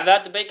you have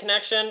that debate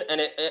connection,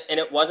 and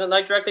it wasn't,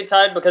 like, directly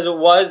tied, because it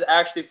was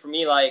actually, for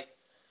me, like,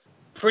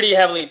 pretty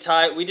heavily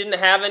tied. We didn't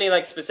have any,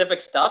 like,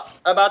 specific stuff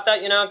about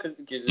that,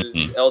 because it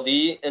was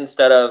LD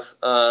instead of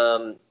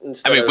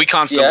we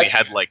constantly CS.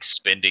 had, like,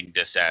 spending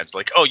disads,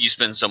 like, oh, you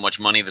spend so much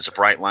money, there's a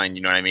bright line,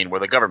 you know what I mean, where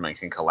the government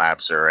can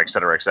collapse, or et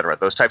cetera,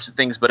 those types of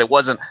things. But it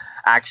wasn't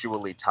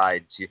actually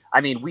tied to,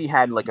 I mean, we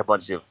had, like, a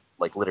bunch of,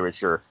 like,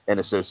 literature and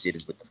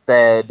associated with the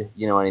Fed,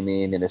 you know what I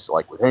mean, and it's,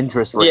 like, with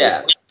interest rates,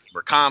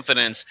 consumer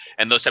confidence,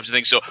 and those types of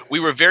things. So we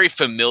were very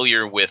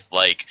familiar with,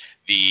 like,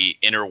 the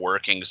inner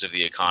workings of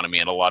the economy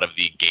and a lot of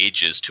the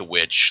gauges to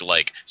which,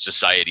 like,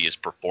 society is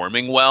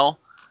performing well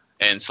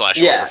and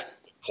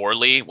 /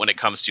 poorly when it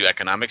comes to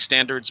economic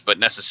standards. But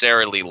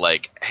necessarily,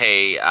 like,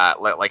 hey,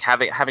 like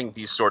having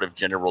these sort of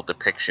general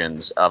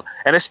depictions of,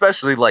 and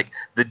especially, like,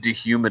 the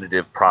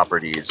dehumanizing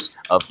properties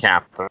of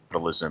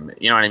capitalism,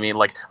 you know what I mean,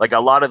 like a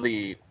lot of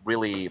the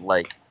really,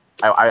 like,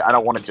 I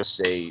don't want to just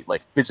say,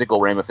 like,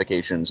 physical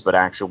ramifications, but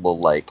actual,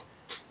 like,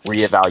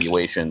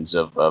 reevaluations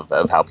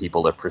of how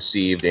people are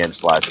perceived and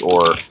 /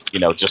 or,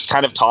 just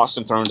kind of tossed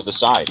and thrown to the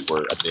side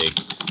were a big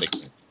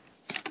thing.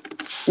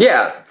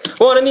 Yeah.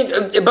 Well, I mean,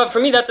 but for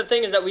me, that's the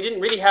thing, is that we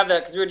didn't really have that,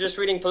 because we were just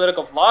reading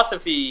political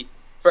philosophy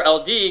for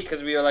LD,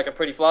 because we were, like, a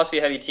pretty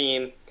philosophy-heavy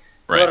team.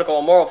 political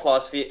and moral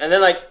philosophy. And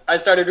then like I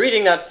started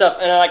reading that stuff,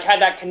 and I like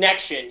had that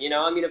connection. You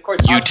know, I mean, of course,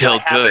 You obviously till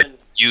I haven't- good.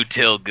 You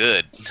till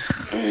good.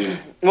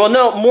 Well,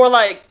 no, more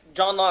like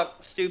John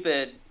Locke,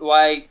 stupid.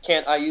 Why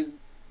can't I use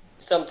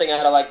something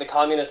out of like the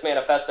Communist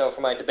Manifesto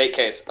for my debate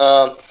case?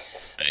 But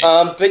it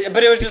was just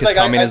Because like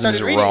I communism started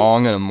is reading.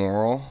 wrong and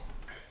immoral.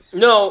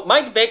 No,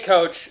 my debate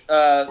coach.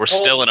 We're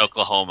still in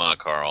Oklahoma,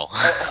 Carl.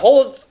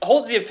 holds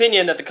the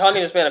opinion that the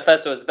Communist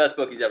Manifesto is the best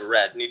book he's ever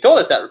read, and he told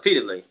us that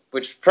repeatedly,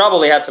 which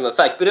probably had some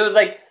effect. But it was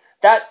like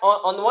that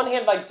on the one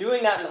hand, like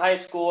doing that in high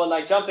school and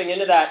like jumping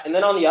into that, and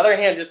then on the other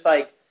hand, just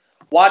like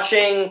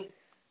watching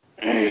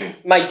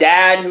my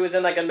dad, who was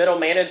in like a middle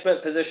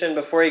management position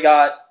before he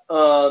got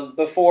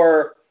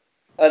the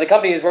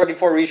company he was working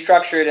for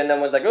restructured, and then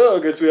was like, oh,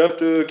 I guess we have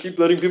to keep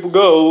letting people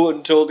go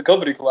until the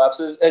company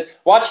collapses. And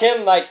watch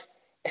him like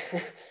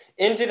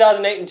in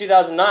 2008 and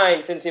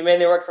 2009, since he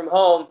mainly worked from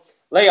home,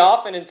 lay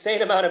off an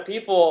insane amount of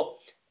people,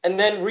 and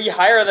then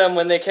rehire them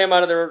when they came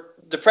out of their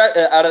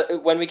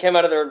when we came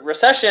out of the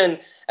recession,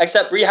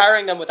 except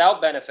rehiring them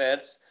without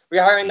benefits,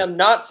 rehiring them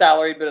not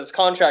salaried but as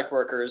contract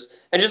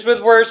workers, and just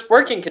with worse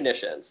working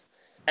conditions.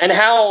 And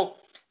how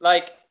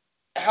I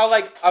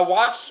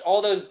watched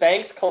all those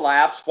banks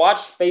collapse,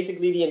 watched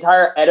basically the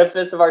entire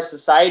edifice of our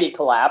society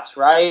collapse,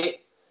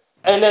 right?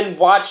 And then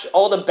watch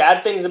all the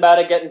bad things about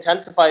it get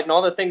intensified, and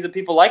all the things that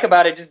people like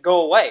about it just go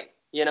away,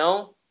 you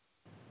know?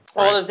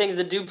 Right. All the things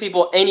that do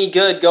people any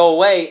good go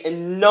away,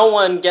 and no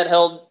one get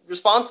held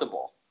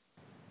responsible.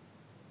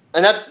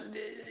 And that's,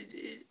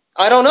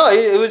 I don't know,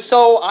 it was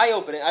so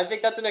eye-opening. I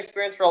think that's an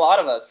experience for a lot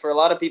of us, for a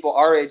lot of people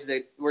our age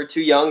that we're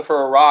too young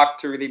for Iraq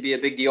to really be a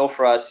big deal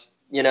for us,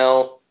 you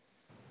know?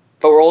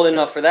 But we're old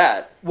enough for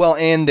that. Well,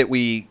 and that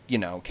we, you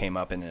know, came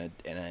up in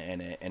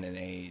an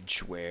age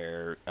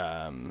where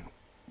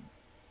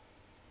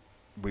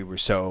we were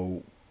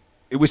so,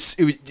 it was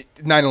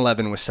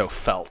 9/11 was so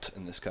felt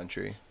in this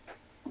country.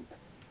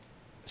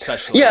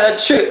 Especially, yeah,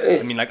 that's true.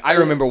 I mean, like I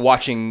remember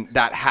watching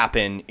that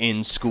happen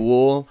in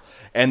school,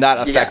 and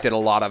that affected a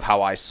lot of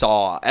how I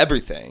saw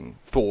everything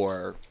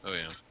for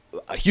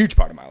a huge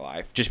part of my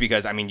life. Just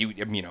because, I mean,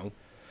 you know,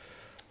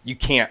 you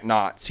can't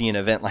not see an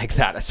event like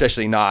that,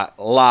 especially not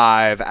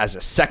live as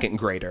a second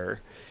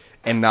grader,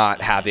 and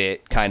not have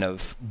it kind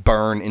of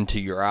burn into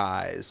your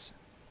eyes.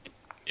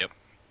 Yep.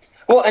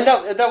 Well, and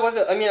that was,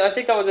 I mean, I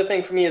think that was a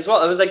thing for me as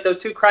well. It was like those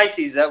two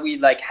crises that we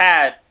like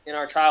had in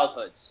our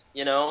childhoods,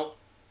 you know?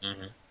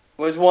 Mm-hmm.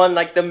 Was one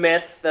like the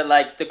myth that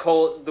like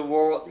the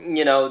world,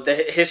 you know, the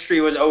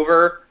history was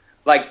over,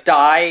 like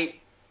die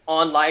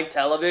on live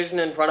television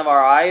in front of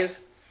our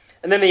eyes.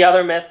 And then the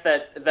other myth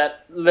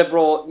that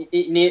liberal,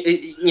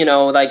 you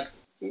know, like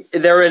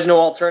there is no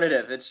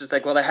alternative. It's just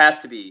like, well, there has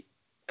to be,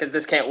 because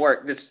this can't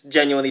work. This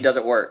genuinely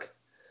doesn't work.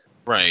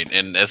 Right,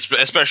 and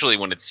especially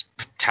when it's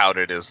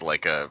touted as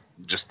like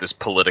just this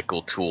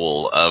political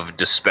tool of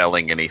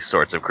dispelling any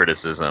sorts of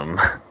criticism.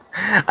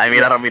 I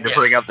mean, I don't mean to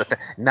bring up the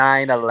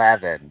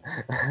 9/11,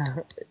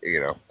 you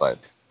know,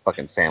 but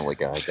fucking Family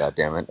Guy,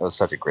 goddammit. It was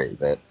such a great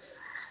bit.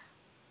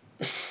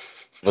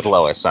 With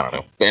Lois, I don't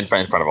know, in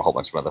front of a whole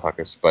bunch of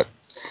motherfuckers, but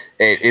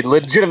it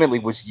legitimately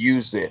was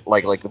used,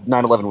 like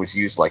 9/11 was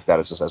used like that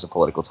as a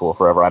political tool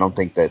forever. I don't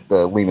think that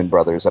the Lehman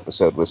Brothers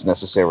episode was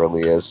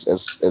necessarily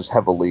as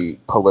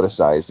heavily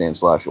politicized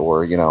and /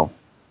 or, you know.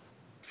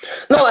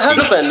 No, it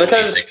hasn't been,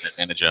 because taken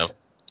advantage of.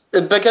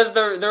 Because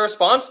the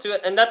response to it,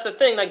 and that's the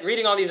thing, like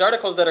reading all these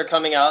articles that are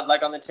coming out,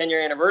 like on the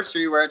 10-year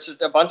anniversary, where it's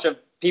just a bunch of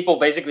people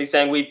basically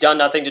saying we've done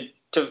nothing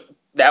to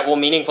that will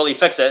meaningfully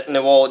fix it, and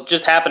it will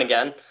just happen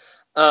again.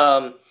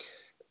 You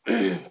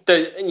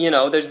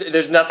know,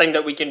 there's nothing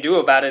that we can do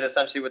about it,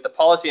 essentially, with the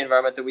policy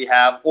environment that we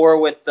have, or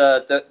with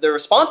the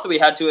response that we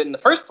had to it in the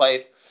first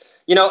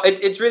place. You know,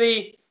 it's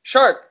really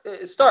stark,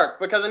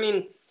 because I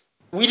mean,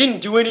 we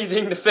didn't do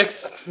anything to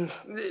fix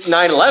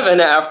 9/11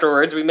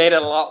 afterwards. We made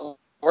it a lot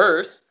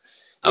worse.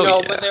 You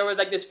know, but there was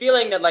like this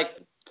feeling that like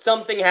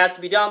something has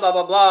to be done, blah,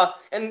 blah, blah.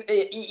 And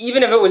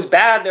even if it was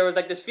bad, there was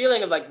like this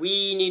feeling of like,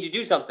 we need to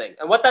do something.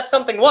 And what that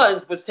something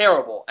was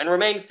terrible and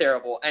remains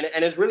terrible. And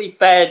has really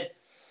fed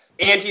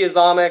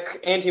anti-Islamic,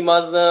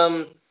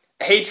 anti-Muslim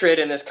hatred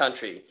in this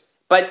country.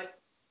 But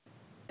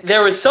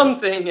there was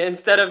something,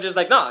 instead of just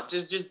like, no,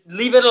 just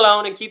leave it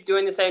alone and keep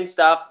doing the same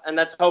stuff. And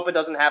let's hope it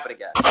doesn't happen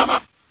again.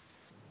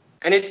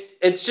 And it's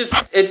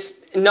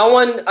no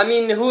one, I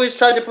mean, who has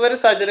tried to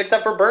politicize it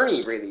except for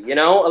Bernie, really, you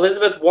know?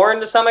 Elizabeth Warren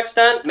to some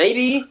extent,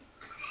 maybe.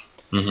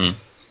 Mm-hmm.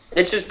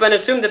 It's just been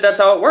assumed that that's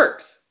how it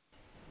works.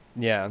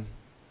 Yeah.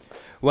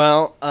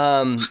 Well,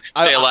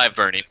 stay alive,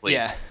 Bernie, please.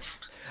 Yeah.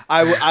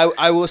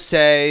 I will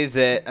say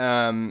that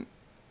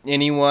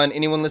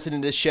anyone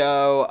listening to this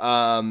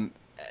show,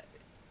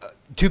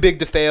 Too Big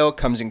to Fail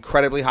comes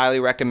incredibly highly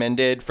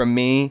recommended from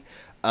me.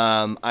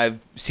 I've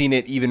seen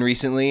it even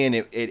recently, and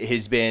it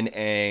has been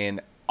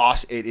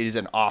it is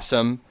an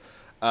awesome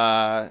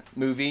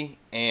movie,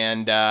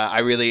 and I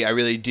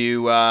really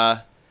do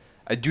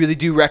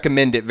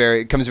recommend it.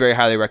 It comes very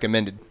highly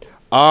recommended.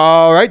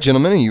 All right,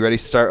 gentlemen, are you ready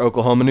to start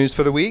Oklahoma news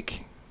for the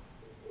week?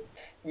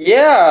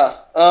 Yeah.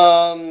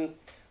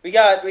 we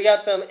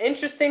got some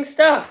interesting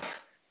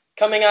stuff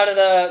coming out of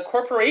the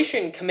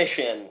Corporation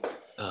Commission.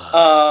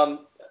 And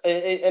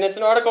it's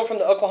an article from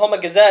the Oklahoma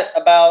Gazette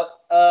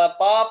about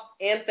Bob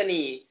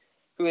Anthony,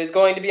 who is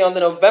going to be on the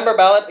November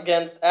ballot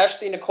against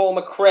Ashley Nicole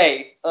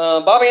McCrae.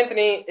 Bob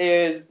Anthony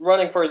is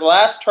running for his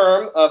last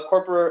term of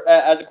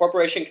as a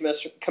corporation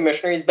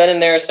commissioner. He's been in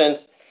there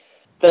since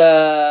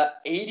the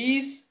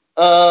 80s.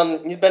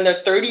 He's been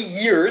there 30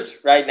 years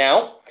right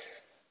now.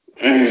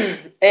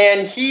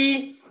 And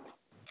he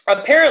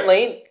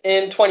apparently,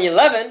 in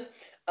 2011,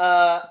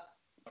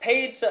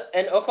 paid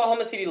an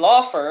Oklahoma City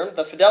law firm,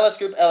 the Fidelis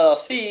Group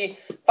LLC,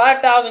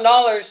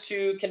 $5,000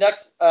 to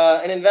conduct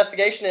an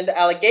investigation into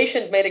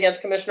allegations made against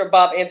Commissioner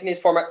Bob Anthony's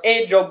former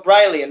aide, Joe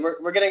Briley. And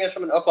we're getting this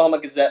from an Oklahoma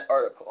Gazette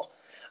article.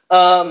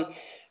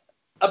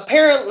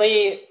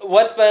 Apparently,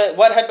 what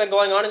had been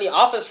going on in the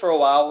office for a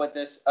while with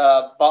this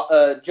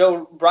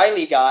Joe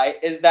Briley guy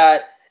is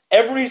that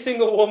every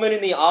single woman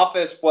in the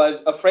office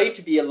was afraid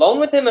to be alone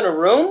with him in a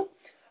room.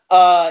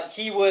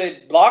 He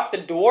would block the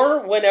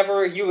door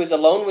whenever he was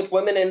alone with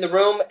women in the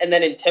room and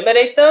then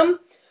intimidate them.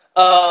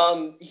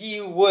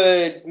 He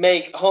would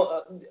make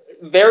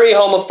very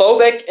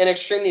homophobic and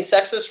extremely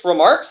sexist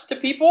remarks to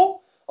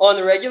people on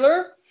the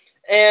regular.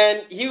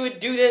 And he would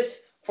do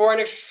this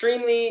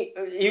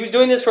he was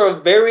doing this for a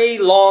very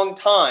long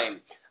time.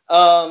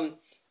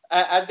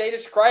 As they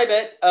describe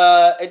it,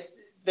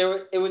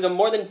 it was a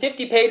more than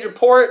 50-page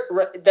report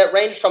that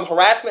ranged from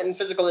harassment and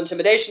physical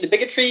intimidation to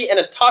bigotry and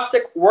a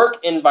toxic work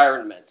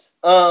environment.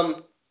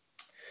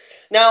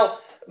 Now,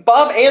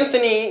 Bob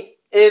Anthony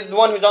is the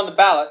one who's on the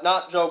ballot,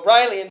 not Joe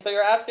Briley, and so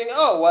you're asking,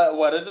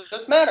 what does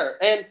this matter?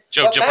 And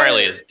Joe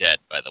Briley is dead,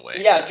 by the way.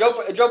 Yeah,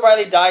 Joe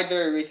Briley died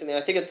very recently.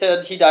 I think it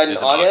said he died in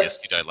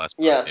August. He died last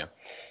month, yeah.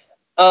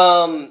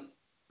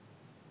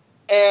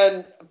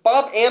 And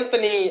Bob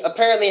Anthony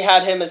apparently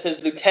had him as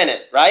his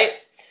lieutenant, right?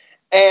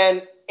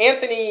 And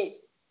Anthony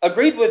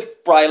agreed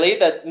with Briley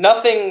that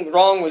nothing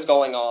wrong was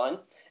going on.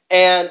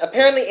 And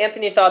apparently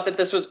Anthony thought that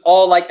this was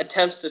all like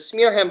attempts to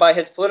smear him by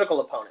his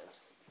political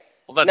opponents.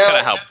 Well, that's kind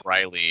of how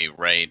Briley,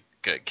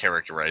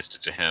 characterized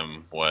it to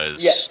him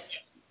was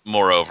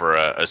moreover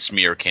a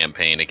smear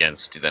campaign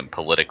against them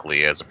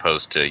politically as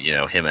opposed to,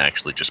 him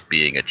actually just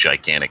being a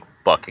gigantic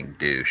fucking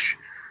douche.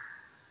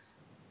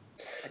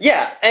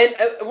 Yeah, and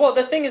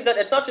the thing is that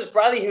it's not just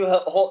Briley who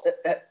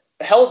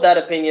held that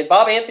opinion.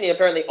 Bob Anthony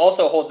apparently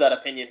also holds that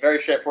opinion very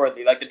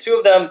straightforwardly. Like the two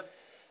of them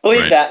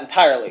believe that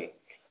entirely.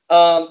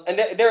 And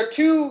there are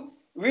two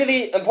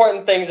really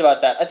important things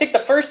about that. I think the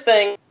first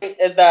thing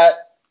is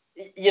that,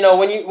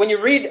 when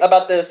you read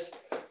about this,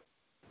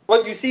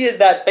 what you see is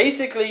that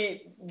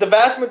basically the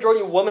vast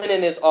majority of women in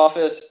this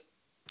office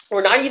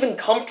were not even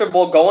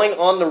comfortable going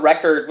on the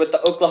record with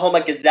the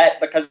Oklahoma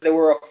Gazette because they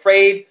were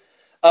afraid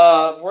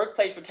of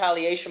workplace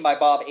retaliation by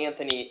Bob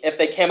Anthony if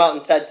they came out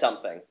and said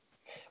something,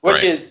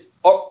 which is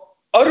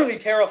utterly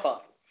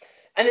terrifying.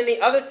 And then the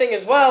other thing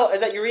as well is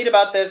that you read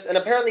about this, and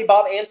apparently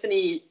Bob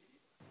Anthony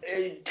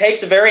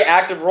takes a very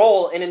active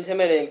role in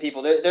intimidating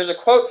people. There's a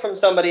quote from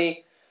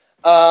somebody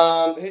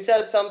who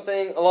said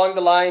something along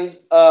the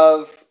lines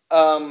of,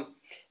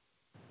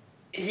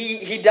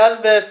 he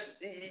does this.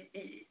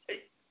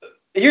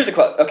 Here's the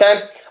quote,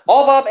 okay?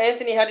 All Bob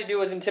Anthony had to do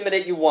was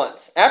intimidate you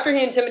once. After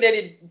he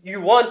intimidated you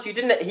once, he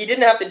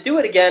didn't have to do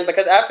it again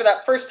because after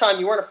that first time,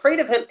 you weren't afraid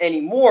of him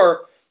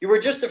anymore. You were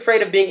just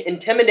afraid of being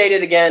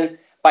intimidated again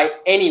by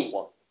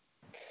anyone,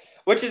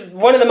 which is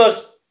one of the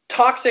most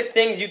toxic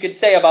things you could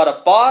say about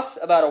a boss,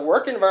 about a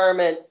work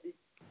environment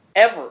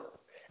ever.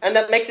 And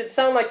that makes it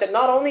sound like that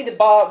not only did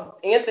Bob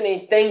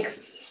Anthony think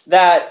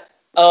that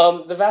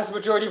the vast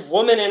majority of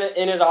women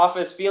in his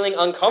office feeling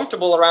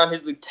uncomfortable around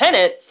his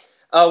lieutenant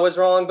was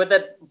wrong, but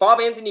that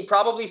Bob Anthony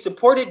probably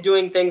supported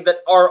doing things that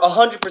are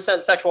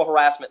 100% sexual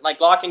harassment,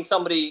 like locking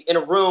somebody in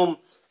a room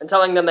and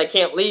telling them they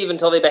can't leave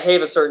until they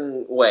behave a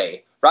certain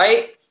way,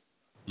 right?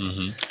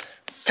 Mm-hmm.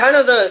 Kind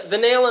of the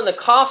nail in the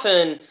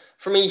coffin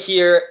for me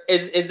here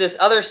is this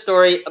other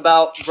story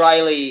about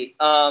Briley,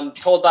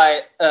 told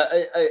by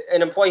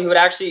an employee who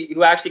actually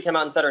came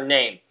out and said her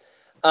name,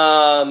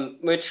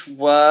 which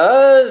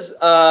was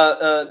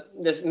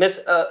this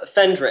Miss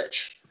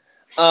Fendrich.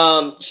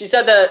 She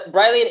said that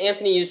Briley and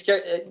Anthony used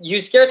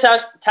scare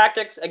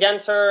tactics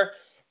against her,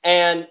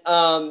 and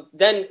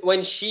then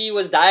when she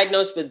was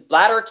diagnosed with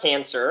bladder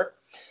cancer,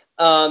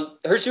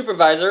 her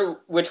supervisor,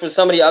 which was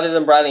somebody other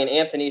than Briley and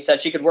Anthony, said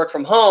she could work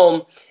from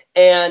home,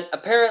 and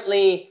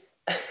apparently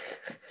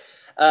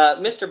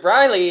Mr.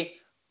 Briley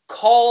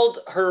called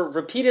her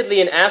repeatedly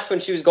and asked when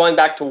she was going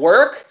back to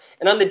work,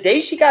 and on the day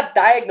she got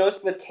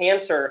diagnosed with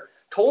cancer,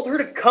 told her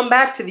to come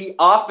back to the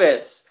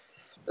office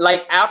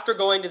like after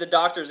going to the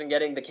doctors and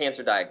getting the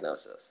cancer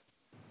diagnosis,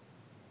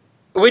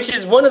 which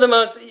is one of the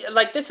most,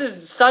 like, this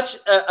is such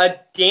a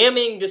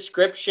damning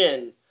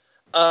description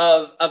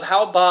of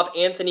how Bob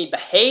Anthony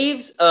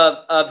behaves,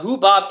 of who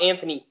Bob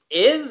Anthony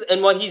is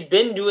and what he's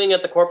been doing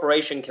at the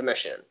Corporation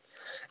Commission.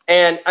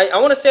 And I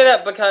want to say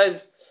that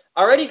because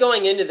already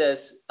going into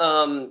this,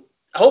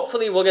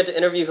 hopefully we'll get to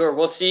interview her.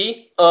 We'll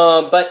see.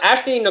 But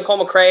Ashley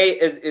Nicole McRae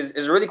is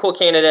a really cool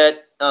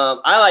candidate.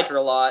 I like her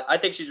a lot. I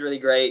think she's really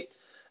great.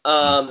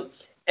 And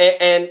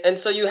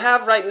so you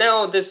have right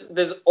now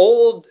this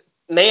old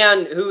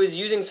man who is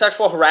using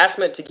sexual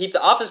harassment to keep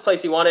the office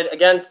place he wanted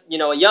against,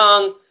 a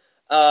young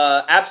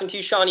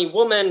absentee Shawnee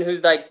woman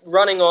who's like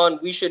running on,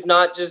 we should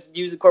not just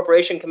use the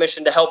corporation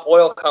commission to help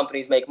oil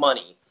companies make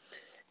money.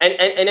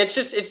 And it's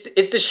just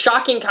it's this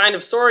shocking kind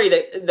of story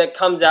that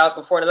comes out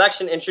before an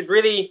election and should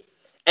really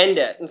end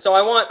it. And so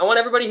I want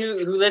everybody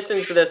who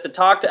listens to this to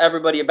talk to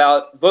everybody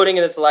about voting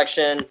in this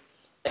election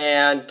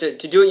and to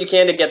do what you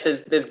can to get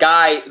this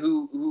guy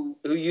who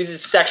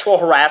uses sexual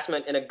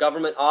harassment in a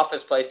government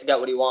office place to get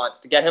what he wants,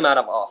 to get him out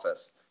of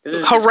office.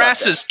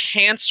 Harasses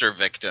cancer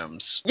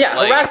victims. Yeah,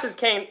 harasses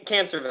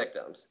cancer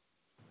victims.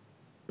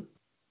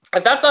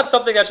 If that's not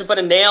something that should put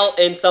a nail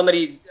in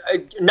somebody's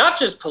not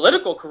just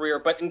political career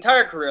but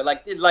entire career,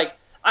 like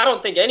I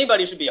don't think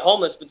anybody should be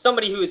homeless, but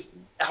somebody who is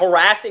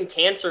harassing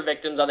cancer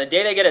victims on the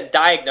day they get a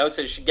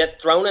diagnosis should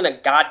get thrown in a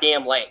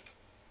goddamn lake.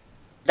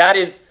 That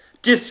is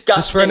disgusting.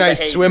 Just for a nice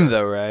behavior. swim,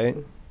 though, right?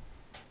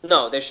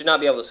 No, they should not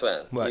be able to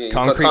swim. What, you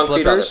concrete put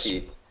concrete flippers? on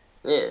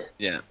their feet.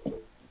 Yeah.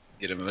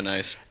 Get him a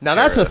nice. Now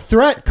that's a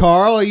threat,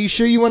 Carl. Are you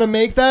sure you want to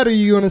make that, or are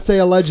you going to say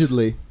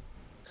allegedly?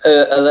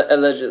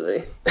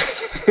 Allegedly.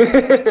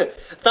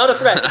 It's not a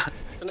threat.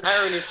 It's an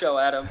irony show,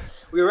 Adam.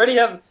 We already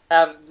have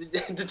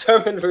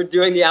determined we're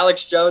doing the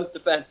Alex Jones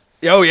defense.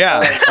 Oh,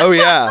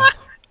 yeah.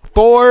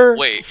 For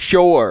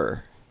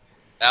sure.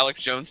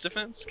 Alex Jones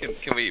defense?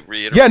 Can we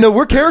reiterate? Yeah, no,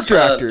 we're character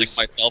actors.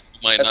 Like myself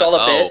might That's not all a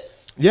know. bit.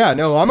 Yeah,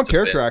 no, I'm a It's a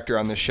character bit. actor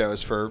on this show,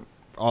 is for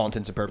all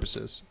intents and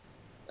purposes.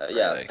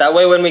 Yeah, that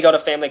way when we go to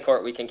family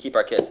court, we can keep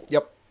our kids.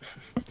 Yep.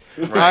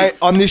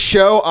 On this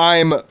show,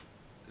 I'm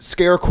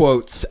scare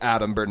quotes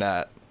Adam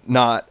Burnett.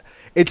 Not.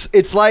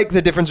 It's like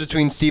the difference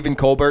between Stephen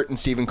Colbert and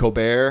Stephen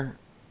Colbert.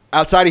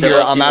 Outside of here,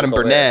 I'm Stephen Adam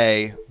Colbert.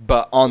 Burnett,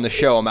 but on the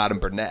show, I'm Adam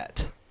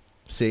Burnett.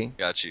 See?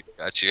 Got you.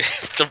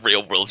 The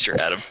real world's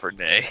your Adam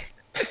Burnett.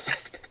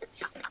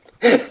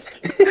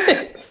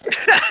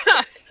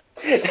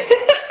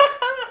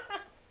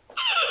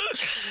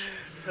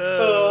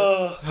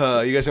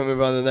 You guys want to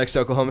move on to the next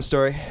Oklahoma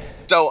story?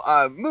 So,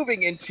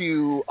 moving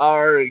into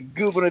our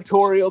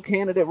gubernatorial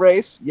candidate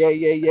race,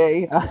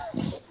 yay!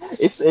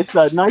 It's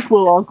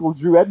NyQuil Uncle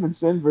Drew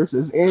Edmondson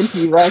versus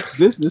anti-vax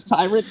business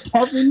tyrant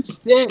Kevin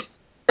Stitt.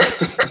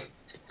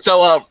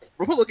 So,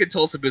 Republican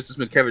Tulsa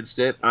businessman Kevin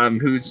Stitt,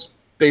 who's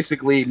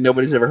basically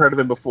nobody's ever heard of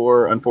him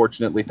before,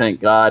 unfortunately, thank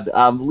God,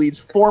 leads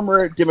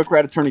former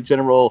Democrat Attorney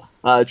General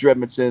Drew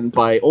Edmondson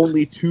by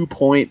only 2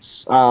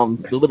 points.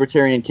 The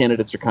Libertarian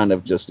candidates are kind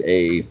of just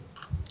a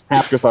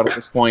afterthought at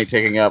this point,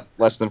 taking up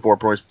less than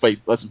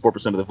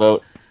 4% of the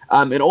vote,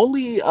 and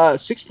only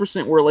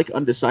 6% were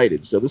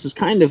undecided. So this is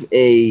kind of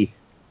a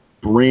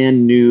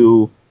brand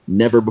new,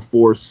 never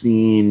before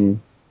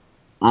seen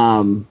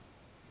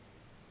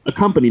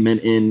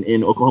accompaniment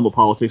in Oklahoma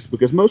politics,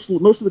 because most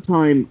of the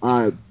time,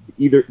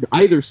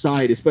 either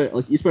side,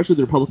 especially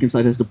the Republican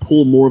side, has to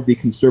pull more of the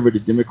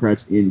conservative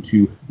Democrats in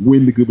to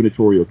win the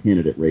gubernatorial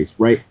candidate race.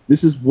 Right?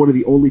 This is one of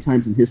the only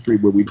times in history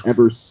where we've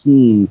ever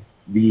seen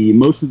the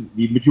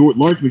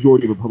large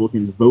majority of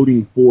Republicans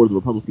voting for the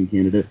Republican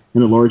candidate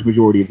and a large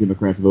majority of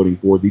Democrats voting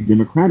for the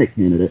Democratic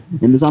candidate.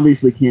 And this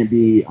obviously can't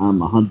be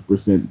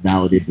 100%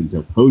 validated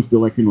until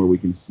post-election, where we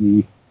can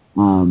see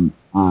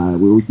where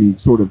we can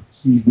sort of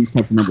see these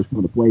types of numbers come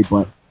into play.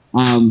 But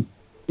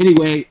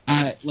anyway,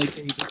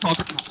 they talk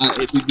about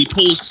the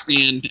polls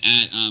stand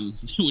at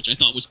which I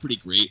thought was pretty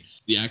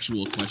great. The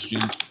actual question,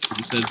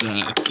 it says,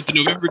 if the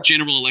November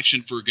general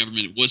election for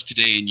government was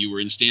today and you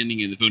were standing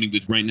in the voting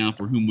booth right now,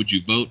 for whom would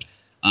you vote?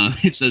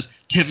 It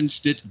says Kevin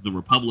Stitt, the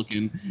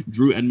Republican,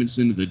 Drew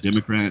Edmondson, the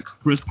Democrat,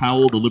 Chris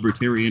Powell, the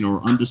Libertarian,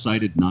 or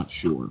undecided, not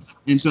sure.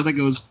 And so that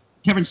goes,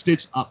 Kevin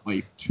Stitt's up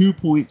by 2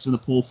 points in the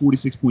poll,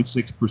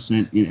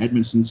 46.6%, in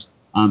Edmondson's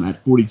at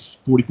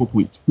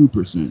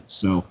 44.2%.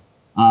 So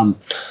the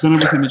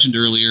numbers I mentioned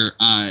earlier,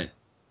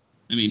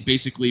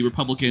 basically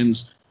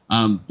Republicans,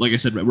 like I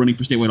said, running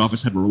for statewide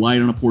office had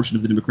relied on a portion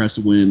of the Democrats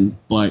to win,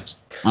 but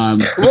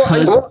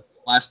because the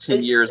last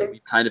 10 years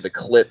we've kind of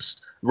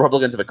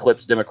Republicans have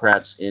eclipsed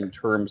Democrats in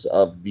terms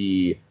of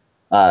the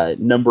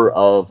number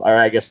of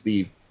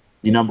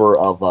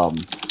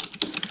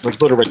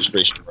voter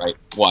registration, right?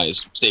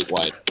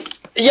 Statewide.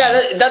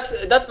 Yeah,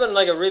 that's been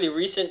a really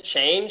recent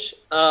change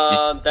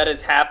that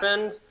has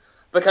happened,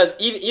 because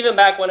even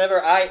back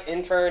whenever I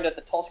interned at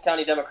the Tulsa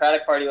County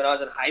Democratic Party when I was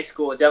in high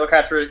school,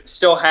 Democrats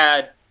still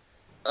had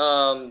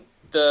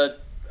the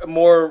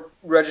more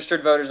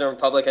registered voters than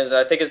Republicans.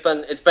 I think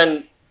it's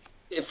been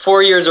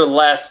 4 years or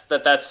less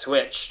that's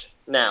switched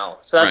now.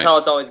 So that's how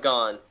it's always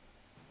gone.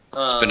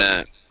 It's been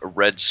a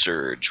red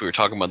surge. We were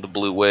talking about the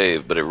blue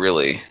wave, but it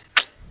really...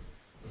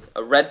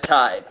 A red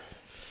tide.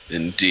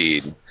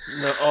 Indeed.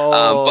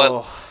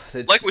 No,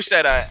 but like we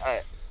said,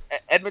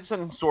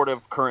 Edmondson sort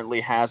of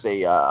currently has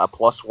a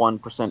plus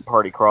 1%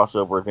 party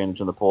crossover advantage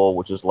in the poll,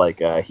 which is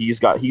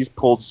he's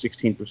pulled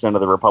 16%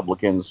 of the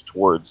Republicans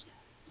towards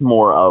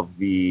more of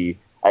the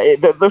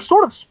they're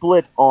sort of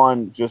split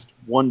on just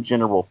one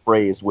general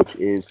phrase, which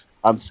is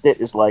Stitt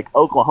is like,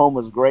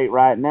 Oklahoma's great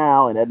right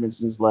now, and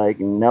Edmondson's like,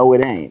 no,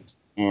 it ain't.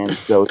 And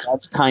so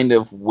that's kind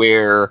of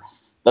where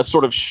that's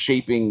sort of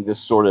shaping this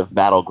sort of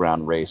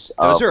battleground race.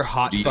 Those are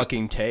hot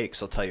fucking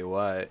takes, I'll tell you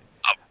what.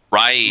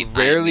 Right.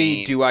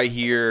 Rarely do I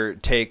hear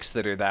takes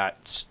that are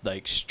that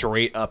like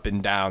straight up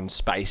and down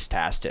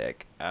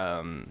spice-tastic.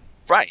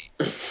 Right.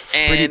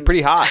 And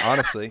pretty hot,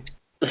 honestly.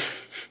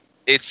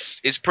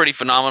 It's pretty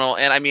phenomenal.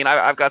 And I mean,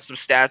 I've got some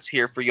stats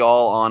here for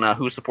y'all on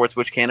who supports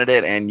which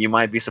candidate, and you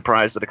might be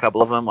surprised at a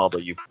couple of them, although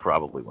you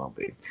probably won't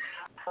be.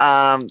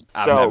 I've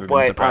never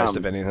been surprised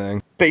of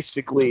anything.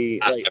 Basically,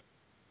 like,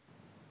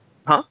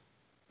 huh?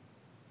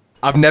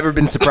 I've never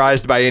been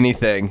surprised by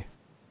anything.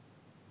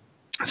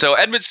 So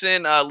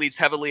Edmondson leads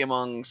heavily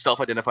among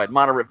self-identified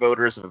moderate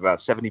voters of about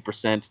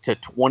 70% to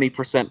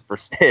 20% for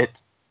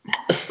Stitt.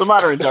 So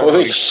moderate.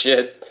 Holy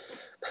shit.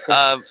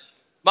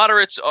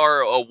 Moderates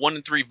are 1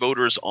 in 3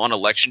 voters on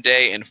election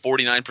day, and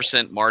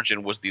 49%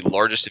 margin was the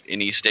largest of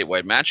any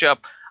statewide matchup.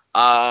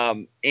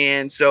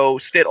 And so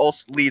Stitt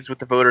also leads with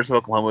the voters of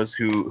Oklahoma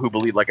who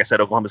believe, like I said,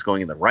 Oklahoma's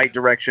going in the right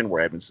direction,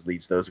 where Edmondson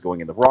leads those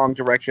going in the wrong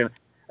direction,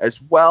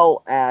 as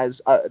well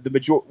as the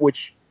majority,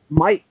 which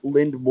might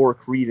lend more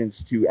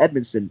credence to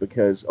Edmondson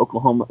because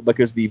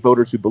the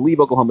voters who believe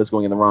Oklahoma is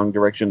going in the wrong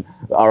direction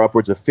are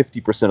upwards of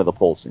 50% of the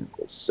poll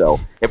samples. So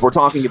if we're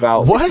talking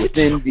about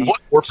within the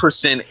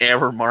 4%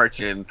 error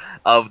margin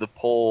of the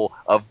poll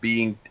of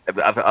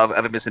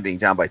Edmondson being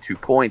down by 2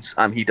 points,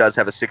 he does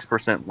have a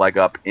 6% leg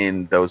up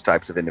in those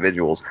types of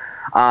individuals.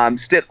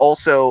 Stitt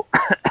also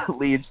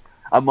leads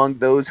among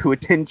those who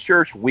attend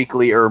church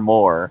weekly or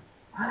more.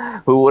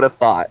 Who would have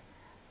thought?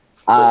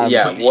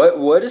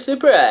 What a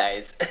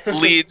surprise.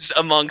 Leads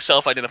among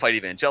self-identified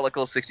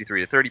evangelicals,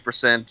 63 to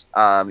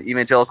 30%.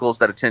 Evangelicals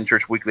that attend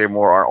church weekly or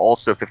more are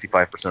also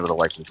 55% of the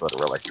likely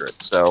voter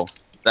electorate. So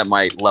that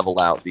might level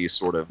out the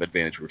sort of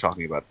advantage we were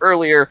talking about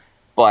earlier.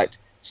 But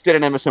Stitt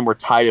and Edmondson were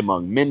tied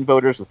among men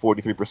voters with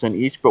 43%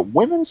 each, but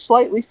women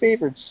slightly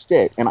favored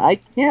Stitt, and I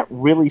can't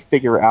really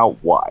figure out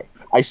why.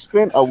 I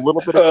spent a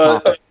little bit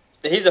of time.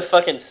 He's a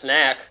fucking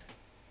snack.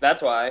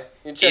 That's why.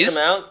 You check him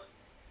out.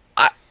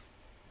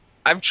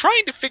 I'm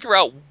trying to figure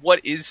out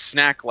what is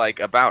snack-like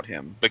about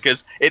him,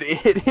 because it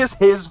is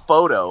his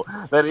photo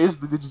that is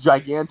the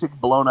gigantic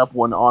blown-up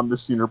one on the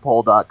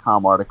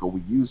SoonerPoll.com article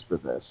we use for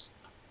this.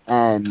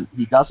 And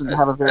he doesn't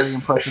have a very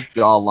impressive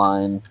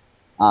jawline.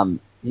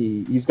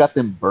 He's got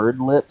them bird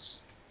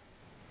lips.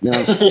 You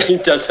know? He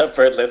does have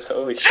bird lips,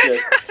 holy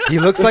shit. He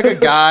looks like a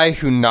guy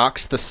who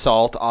knocks the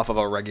salt off of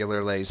a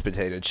regular Lay's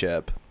potato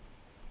chip.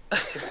 Is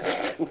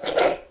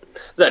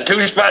that too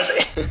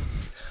spicy?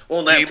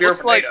 Well, he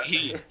looks like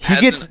he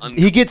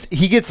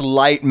gets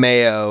light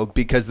mayo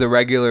because the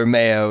regular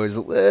mayo is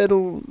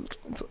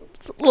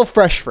it's a little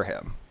fresh for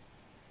him.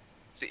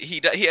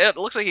 It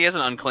looks like he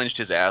hasn't unclenched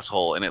his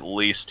asshole in at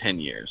least 10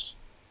 years.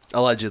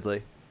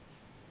 Allegedly,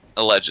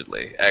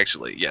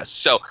 actually, yes.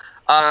 So,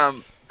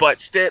 but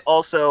Stitt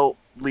also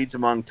leads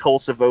among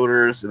Tulsa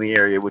voters in the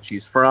area which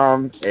he's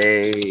from.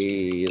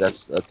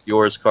 That's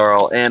yours,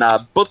 Carl. And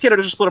both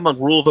candidates are split among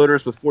rural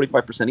voters with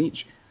 45%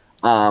 each.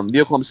 The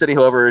Oklahoma City,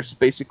 however, is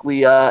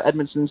basically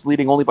Edmondson's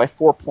leading only by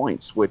 4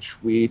 points,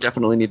 which we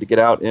definitely need to get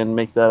out and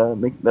make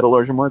that a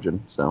larger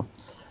margin. So,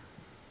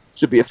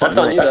 should be a fun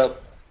race.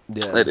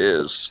 Yeah, it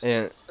is.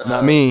 And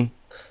not me.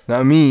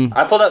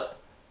 I pulled up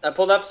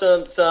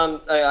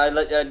some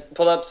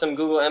pulled up some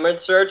Google image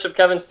search of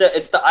Kevin Stitt.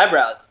 It's the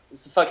eyebrows.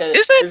 It's the fucking.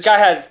 Is it? This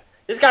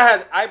guy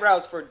has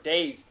eyebrows for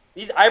days.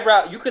 These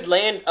eyebrows, you could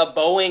land a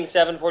Boeing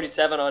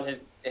 747 on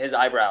his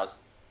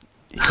eyebrows.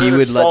 He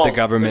would let the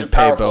government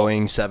pay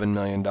Boeing $7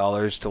 million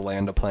to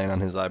land a plane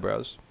on his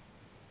eyebrows.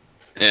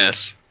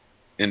 Yes,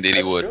 indeed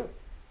he would. True.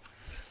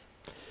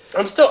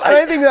 I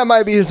think that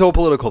might be his whole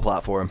political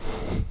platform.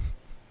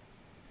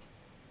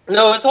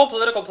 No, his whole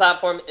political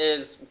platform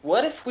is,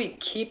 what if we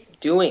keep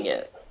doing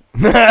it?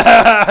 you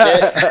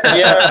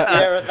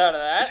ever thought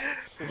of that?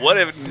 What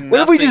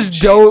if we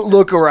just don't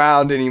look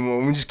around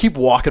anymore? We just keep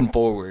walking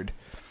forward.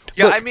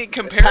 Yeah, Look, I mean,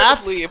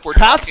 comparatively, if we're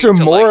paths are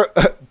more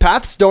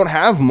paths don't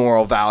have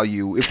moral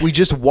value. If we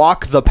just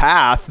walk the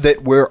path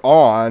that we're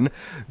on,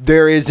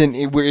 there isn't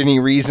any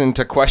reason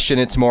to question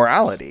its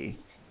morality.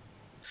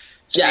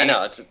 Yeah, I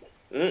know.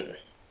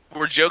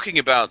 We're joking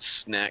about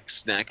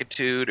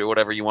snackitude or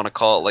whatever you want to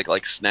call it,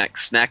 like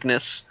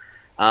snackness,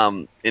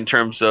 in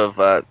terms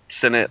of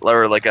Senate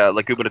or like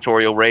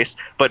gubernatorial race.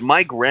 But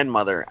my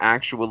grandmother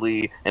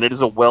actually, and it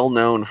is a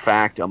well-known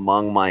fact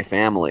among my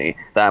family,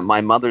 that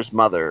my mother's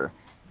mother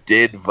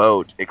did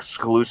vote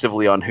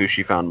exclusively on who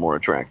she found more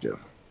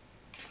attractive.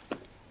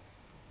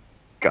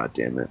 God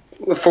damn it.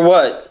 For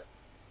what?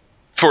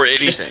 For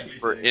anything.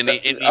 For any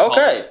okay.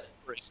 politics,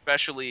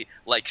 especially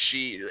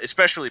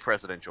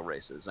presidential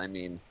races. I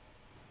mean,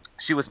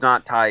 she was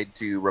not tied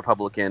to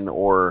Republican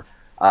or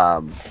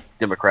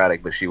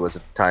Democratic, but she was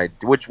tied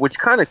to, which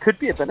kind of could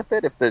be a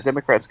benefit if the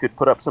Democrats could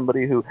put up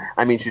somebody who,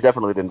 I mean, she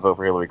definitely didn't vote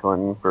for Hillary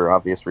Clinton for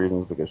obvious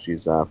reasons because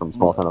she's from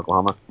small town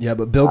Oklahoma. Yeah,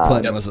 but Bill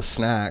Clinton was a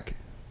snack.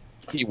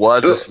 He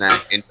was a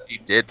snack, and she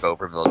did vote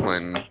for Bill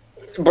Clinton.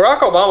 Barack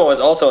Obama was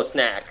also a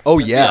snack. Oh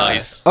yeah.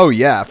 Nice. Oh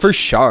yeah, for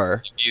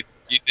sure. You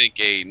think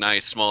a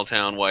nice small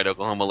town white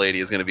Oklahoma lady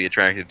is going to be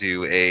attracted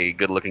to a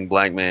good looking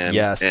black man?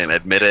 Yes. And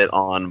admit it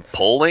on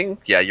polling?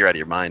 Yeah, you're out of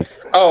your mind.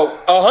 Oh,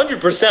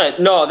 100%.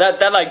 No,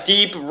 that like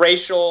deep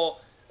racial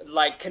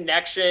like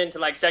connection to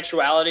like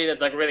sexuality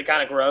that's like really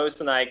kind of gross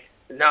and like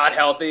not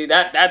healthy.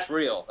 That's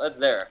real. That's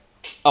there.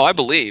 Oh, I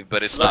believe,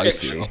 but it's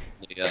Spicy. not.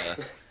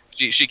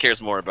 She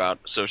cares more about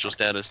social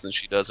status than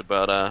she does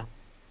about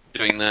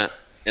doing that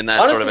in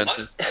that sort of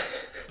instance.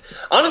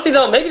 Honestly,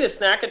 though, maybe the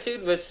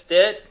snackitude with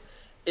Stitt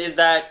is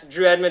that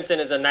Drew Edmondson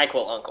is a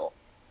NyQuil uncle.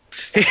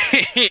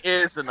 He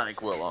is a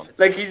NyQuil uncle.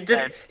 Like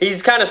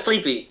he's kind of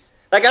sleepy.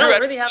 Like I don't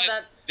really have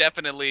that.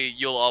 Definitely,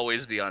 you'll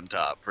always be on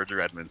top for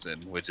Drew Edmondson,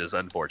 which is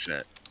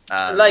unfortunate.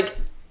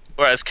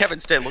 Whereas Kevin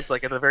Stitt looks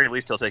like at the very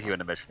least he'll take you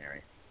into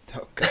missionary.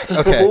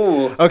 Okay.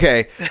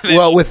 Okay.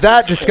 Well, with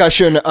that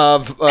discussion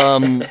of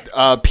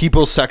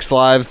people's sex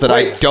lives that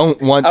I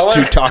don't want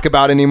to talk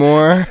about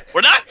anymore.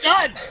 We're not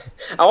done.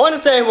 I want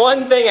to say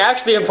one thing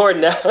actually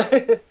important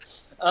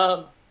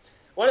now.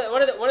 One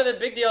of the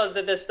big deals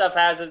that this stuff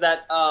has is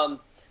that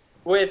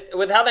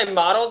with how they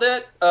modeled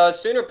it,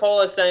 Sooner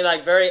Poll is saying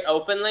like very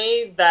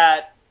openly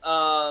that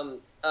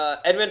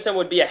Edmondson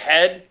would be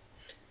ahead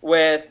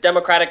with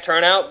Democratic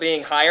turnout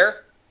being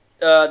higher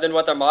than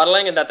what they're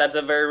modeling, and that's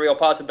a very real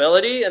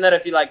possibility. And that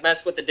if you like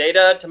mess with the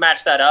data to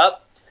match that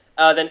up,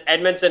 then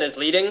Edmondson is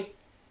leading.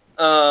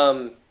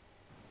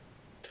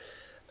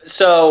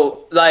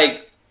 So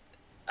like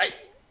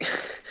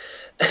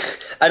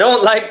I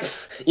don't like,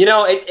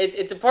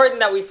 it's important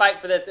that we fight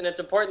for this, and it's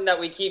important that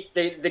we keep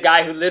the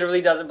guy who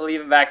literally doesn't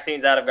believe in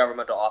vaccines out of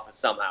governmental office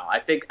somehow. I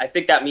think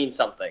that means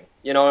something.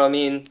 You know what I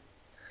mean?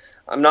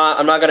 I'm not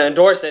going to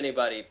endorse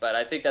anybody, but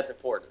I think that's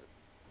important.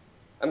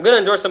 I'm going to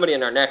endorse somebody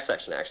in our next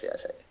section, actually, I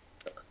think.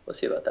 We'll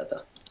see about that,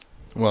 though.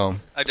 Well,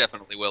 I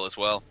definitely will as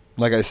well.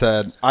 Like I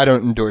said, I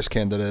don't endorse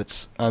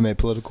candidates. I'm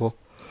apolitical.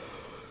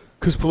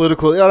 Because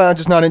I'm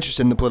just not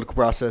interested in the political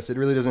process. It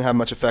really doesn't have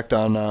much effect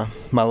on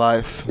my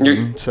life.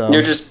 You're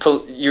just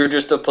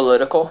a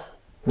political?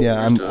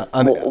 Yeah,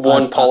 I'm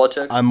one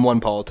politic. I'm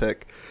one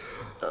politic.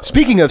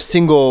 Speaking of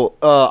single,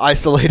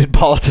 isolated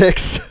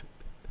politics,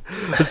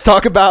 let's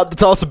talk about the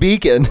Tulsa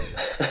Beacon.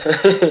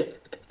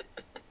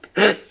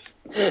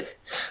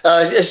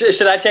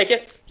 Should I take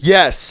it?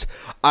 Yes.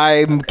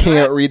 I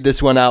can't read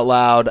this one out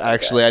loud.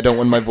 Actually, I don't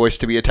want my voice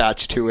to be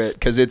attached to it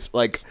because it's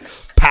like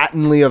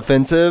patently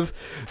offensive.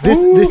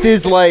 This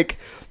is like,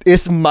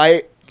 this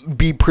might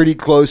be pretty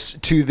close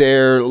to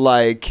their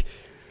like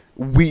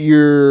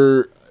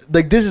we're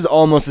like, this is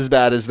almost as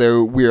bad as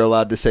their "we're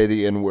allowed to say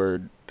the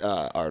N-word"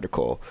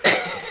 article.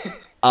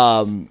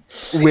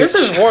 This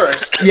is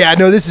worse. Yeah,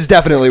 no, this is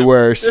definitely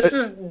worse. This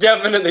is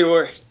definitely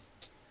worse.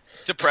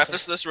 To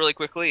preface this really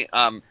quickly,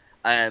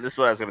 this is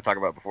what I was going to talk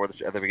about before at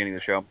the beginning of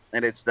the show,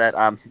 and it's that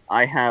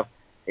I have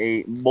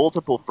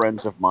multiple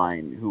friends of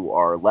mine who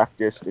are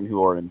leftist and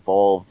who are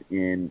involved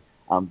in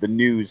the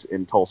news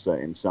in Tulsa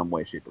in some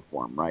way, shape, or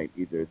form, right?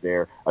 Either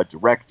they're a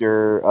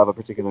director of a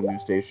particular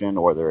news station,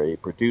 or they're a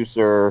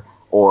producer,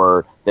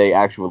 or they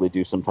actually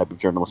do some type of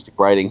journalistic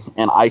writing.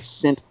 And I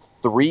sent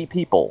 3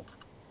 people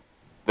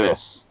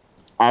this,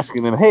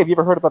 asking them, hey, have you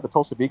ever heard about the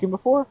Tulsa Beacon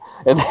before?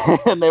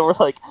 And they were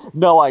like,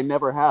 no, I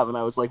never have. And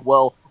I was like,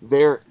 well,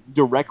 they're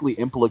directly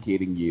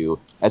implicating you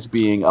as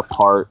being a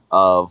part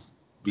of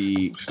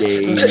the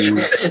gay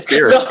news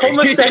conspiracy. The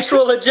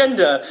homosexual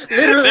agenda.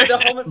 Literally the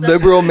homosexual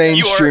liberal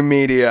mainstream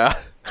media.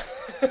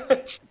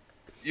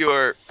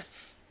 You're...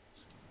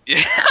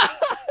 Yeah.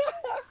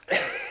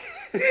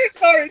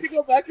 Sorry, to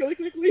go back really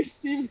quickly,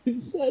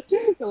 Steven said,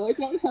 no, I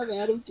don't have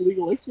Adam's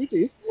legal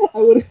expertise. I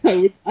would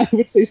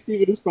say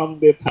Steven is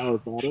probably a power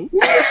bottom.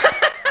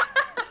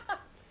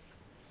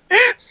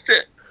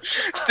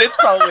 Stitt's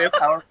probably a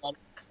power bottom.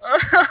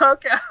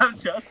 Okay, I'm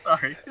just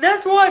sorry.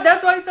 That's why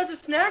he's such a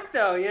snack,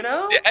 though, you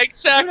know? Yeah,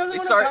 exactly. He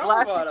Sorry, doesn't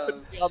last want week to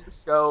couldn't be on the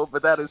show,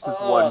 but that is his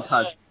one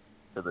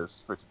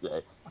contribution for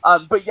today.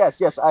 But yes,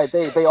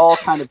 they all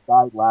kind of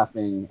died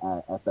laughing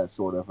at that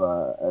sort of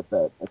at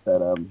that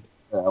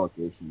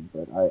allegation.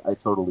 But I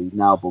totally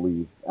now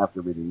believe,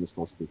 after reading this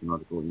Tulsa Beacon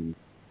article, in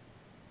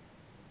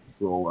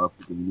control of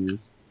the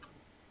news.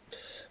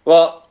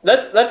 Well,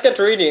 let's get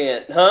to reading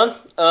it, huh?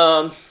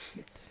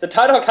 The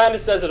title kind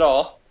of says it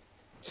all.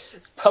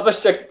 It's published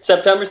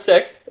September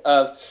 6th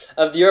of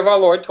the year of our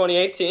Lord,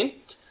 2018.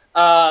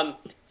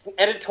 It's an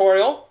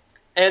editorial,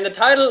 and the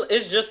title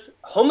is just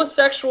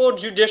Homosexual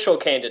Judicial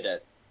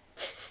Candidate.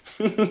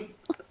 So,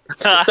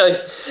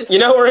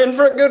 we're in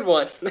for a good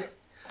one.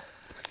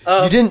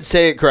 You didn't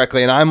say it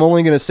correctly, and I'm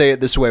only going to say it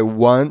this way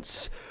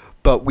once,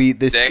 but the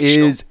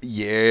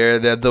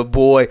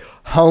boy,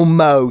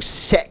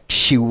 homosexual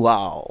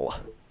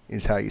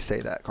is how you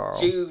say that,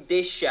 Carl.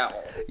 Judicial.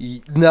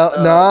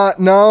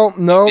 No,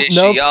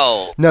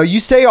 you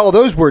say all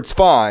those words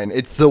fine.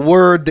 It's the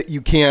word that you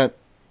can't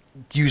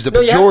use a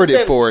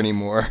pejorative for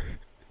anymore.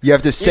 You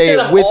have to say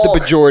it with the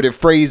pejorative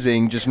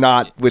phrasing, just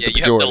not with the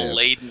pejorative. You have to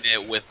laden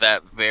it with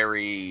that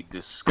very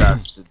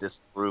disgust,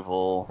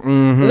 disapproval.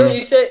 Mm-hmm. No,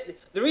 you say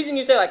the reason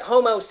you say like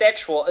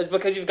homosexual is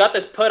because you've got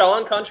this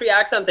put-on country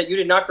accent that you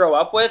did not grow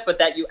up with, but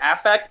that you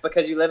affect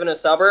because you live in a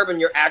suburb and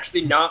you're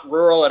actually not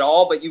rural at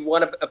all, but you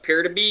want to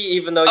appear to be,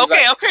 even though you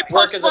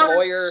work as a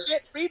lawyer.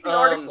 Shit, read the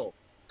article.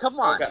 Come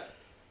on. Okay.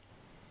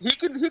 He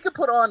could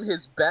put on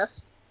his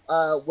best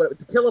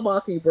To Kill a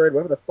Mockingbird,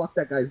 whatever the fuck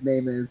that guy's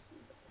name is.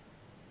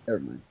 Never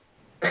mind.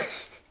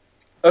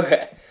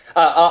 Okay,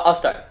 I'll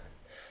start.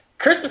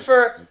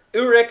 Christopher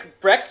Ulrich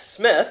Brecht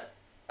Smith,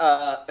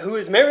 who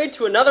is married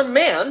to another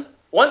man,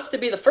 wants to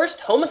be the first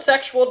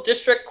homosexual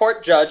district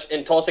court judge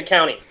in Tulsa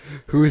County.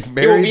 Who is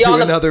married to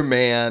another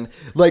man?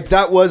 Like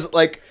that was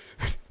like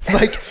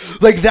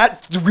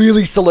that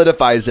really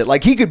solidifies it.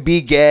 Like he could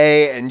be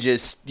gay and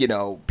just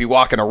be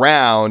walking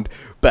around,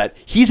 but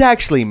he's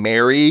actually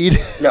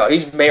married. No,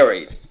 he's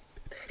married.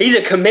 He's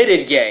a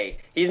committed gay.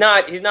 He's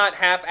not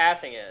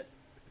half-assing it.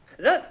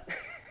 Is that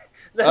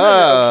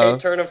an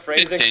okay turn of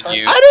phrasing?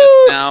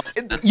 I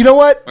don't. You know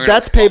what?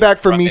 That's payback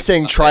for me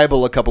saying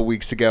tribal a couple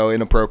weeks ago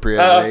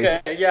inappropriately. Okay.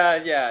 Yeah.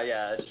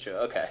 That's true.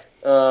 Okay.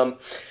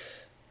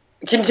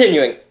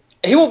 Continuing.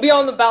 He will be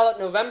on the ballot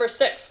November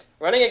 6th,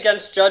 running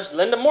against Judge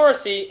Linda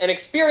Morrissey, an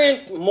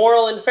experienced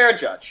moral and fair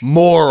judge.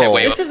 Moral.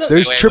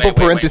 There's triple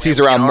parentheses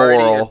around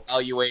moral.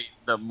 Evaluate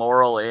the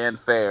moral and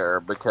fair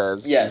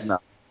because she's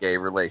not in a gay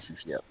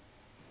relationship.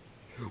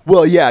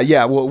 Well,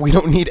 yeah. Well, we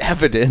don't need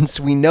evidence.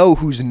 We know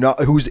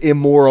who's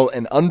immoral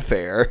and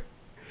unfair,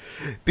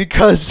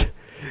 because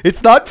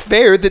it's not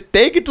fair that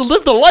they get to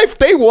live the life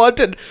they want,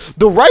 and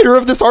the writer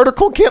of this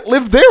article can't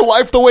live their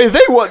life the way they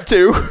want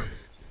to.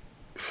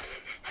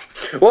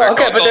 Well,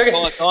 okay, but they're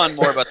go on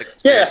more about the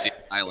conspiracy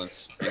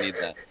silence. We need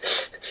that.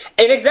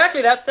 In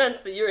exactly that sense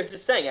that you were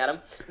just saying, Adam.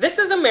 This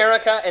is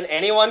America, and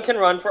anyone can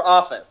run for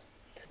office.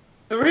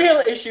 The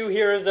real issue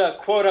here is a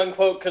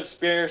quote-unquote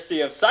conspiracy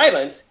of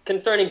silence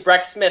concerning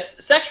Brecht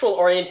Smith's sexual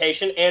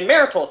orientation and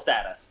marital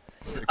status.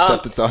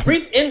 Except it's on.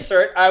 Brief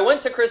insert, I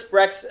went to Chris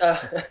Brecht's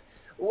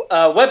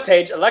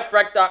webpage,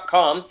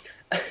 electbrecht.com.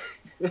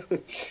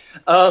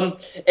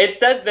 It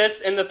says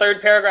this in the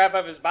third paragraph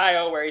of his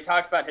bio where he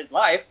talks about his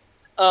life.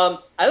 I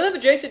live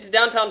adjacent to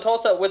downtown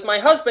Tulsa with my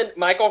husband,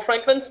 Michael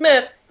Franklin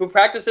Smith, who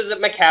practices at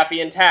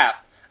McAfee and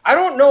Taft. I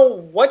don't know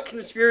what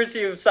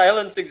conspiracy of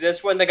silence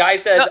exists when the guy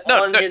says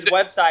on his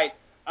website,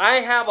 I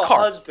have a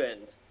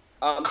husband.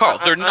 Carl,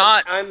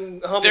 I'm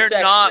homosexual.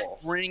 They're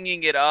not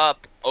bringing it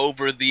up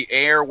over the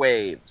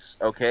airwaves,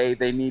 okay?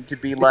 They need to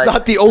be like... It's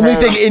not the only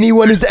thing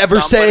anyone is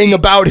ever saying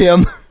about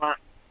him.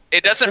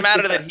 It doesn't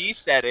matter that he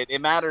said it.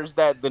 It matters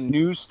that the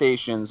news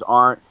stations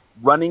aren't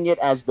running it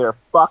as their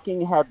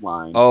fucking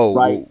headline. Oh,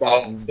 right?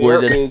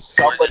 There is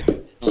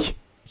somebody...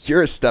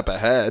 You're a step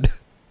ahead.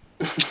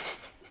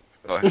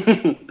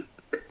 Okay,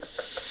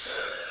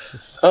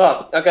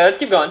 let's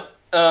keep going.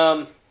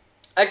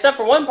 Except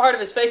for one part of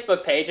his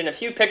Facebook page and a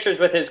few pictures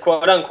with his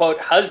quote-unquote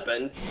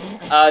husband,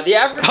 the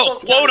average...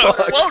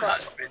 quote-unquote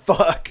husband!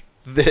 Fuck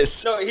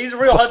this. No, he's a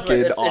real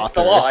husband. It's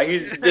the law.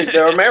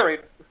 They're married.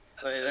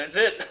 That's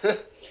it.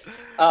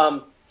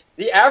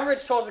 The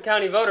average Tulsa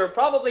County voter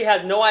probably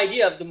has no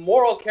idea of the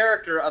moral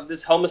character of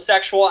this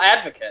homosexual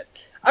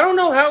advocate. I don't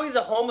know how he's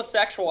a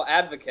homosexual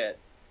advocate.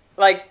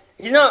 Like,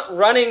 he's not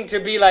running to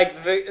be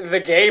like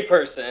the gay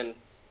person.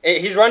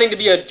 He's running to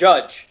be a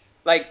judge.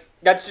 Like,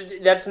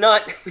 that's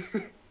not.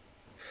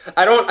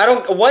 I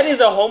don't. What is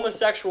a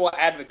homosexual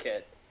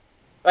advocate?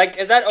 Like,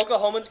 is that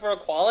Oklahomans for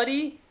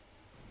Equality?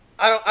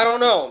 I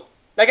don't know.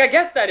 Like, I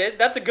guess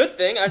that's a good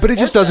thing. But it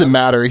just doesn't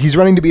matter. He's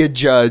running to be a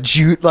judge.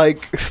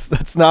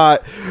 That's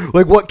not,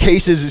 like, what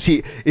cases is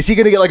he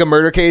going to get, like, a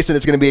murder case and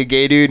it's going to be a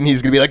gay dude and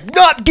he's going to be like,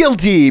 not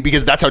guilty,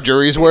 because that's how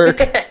juries work?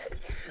 He's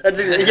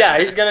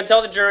going to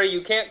tell the jury,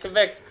 you can't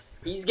convict.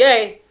 He's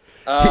gay.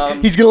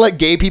 He's going to let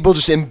gay people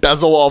just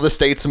embezzle all the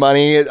state's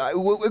money.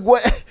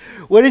 What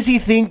does he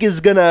think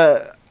is going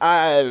to...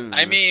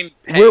 I mean,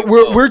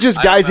 we're just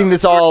guising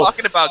this all. We're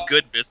talking about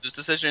good business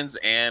decisions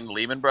and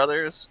Lehman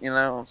Brothers,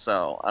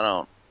 So I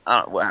don't.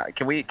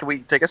 Can we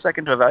take a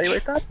second to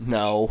evaluate that?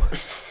 No.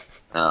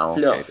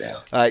 Oh, okay, no.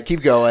 All right,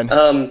 keep going.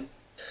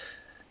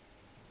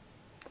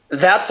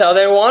 That's how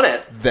they want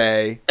it.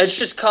 It's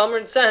just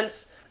common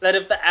sense that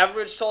if the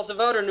average Tulsa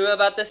voter knew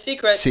about this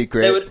secret,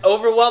 they would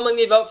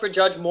overwhelmingly vote for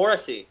Judge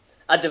Morrissey,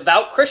 a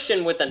devout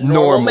Christian with a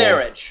normal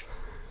marriage.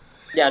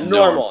 Yeah,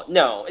 normal.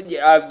 No,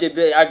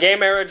 a gay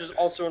marriage is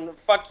also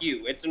fuck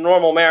you. It's a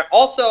normal marriage.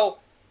 Also,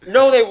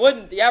 no, they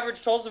wouldn't. The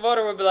average Tulsa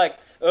voter would be like,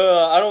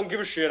 I don't give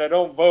a shit. I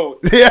don't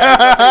vote.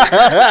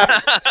 Yeah.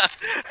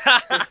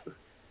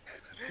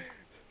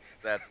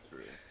 That's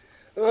true.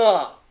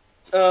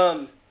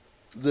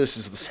 This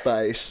is the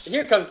spice.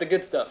 Here comes the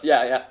good stuff.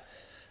 Yeah.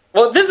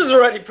 Well, this is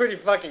already pretty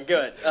fucking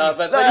good.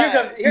 But here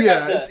comes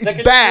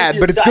it's bad,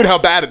 but it's good how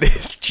bad it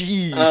is.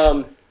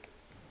 Jeez.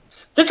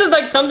 This is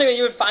like something that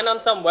you would find on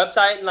some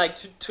website in like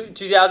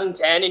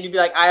 2010, and you'd be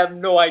like, I have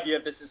no idea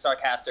if this is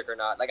sarcastic or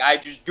not. Like, I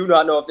just do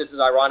not know if this is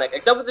ironic.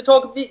 Except with the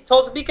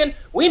Tulsa Beacon,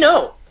 we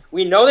know.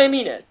 We know they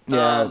mean it.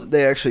 Yeah,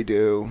 they actually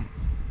do.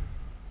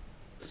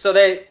 So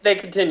they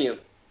continue.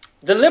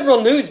 The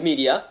liberal news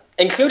media,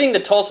 including the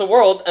Tulsa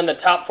World and the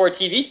top 4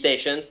 TV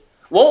stations,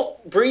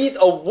 won't breathe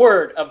a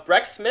word of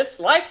Breck Smith's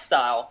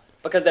lifestyle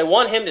because they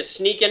want him to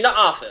sneak into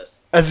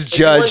office. As a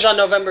judge on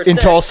November in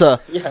 6th. Tulsa,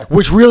 Yeah.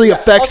 which really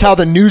affects also- how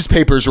the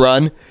newspapers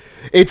run.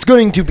 It's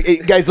going to be,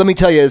 guys, let me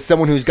tell you, as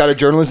someone who's got a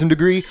journalism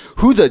degree,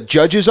 who the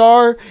judges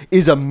are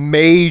is a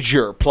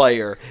major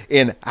player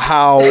in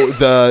how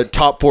the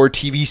top 4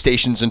 TV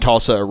stations in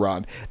Tulsa are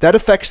run. That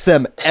affects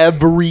them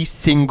every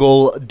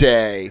single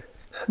day.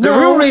 The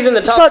real reason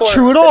the top it's not 4,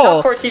 true at the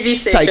all. top 4 TV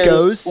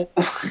stations,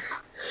 Psychos.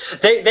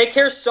 they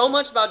care so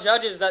much about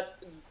judges that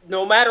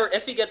no matter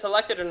if he gets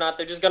elected or not,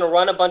 they're just going to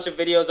run a bunch of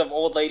videos of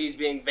old ladies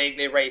being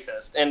vaguely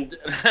racist. And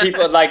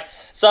people like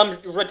some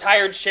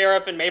retired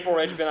sheriff in Maple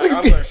Ridge being like,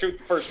 I'm going to shoot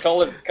the first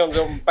cullet that comes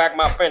over back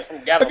my fence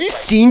from Gathering. Have you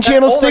seen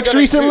Channel 6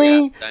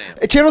 recently?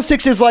 Channel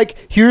 6 is like,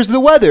 here's the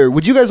weather.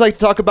 Would you guys like to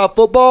talk about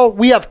football?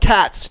 We have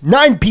cats.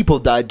 9 people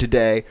died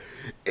today.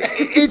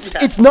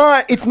 It's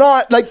not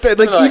like that.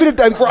 Like even if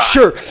I'm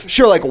sure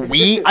like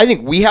I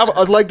think we have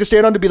a leg to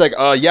stand on to be like,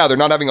 yeah, they're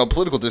not having a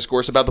political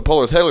discourse about the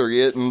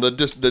proletariat and the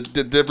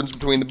difference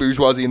between the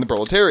bourgeoisie and the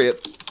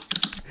proletariat.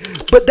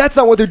 But that's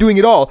not what they're doing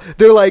at all.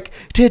 They're like,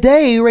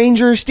 today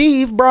Ranger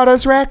Steve brought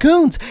us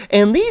raccoons,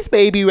 and these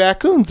baby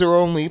raccoons are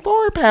only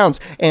 4 pounds,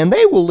 and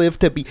they will live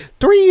to be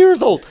 3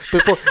 years old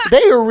before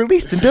they are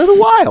released into the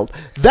wild.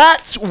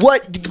 That's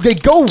what they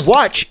go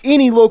watch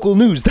any local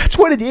news. That's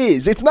what it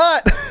is. It's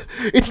not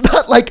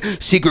like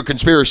secret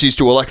conspiracies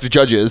to elect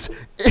judges.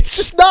 It's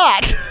just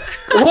not.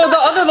 Well, the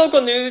other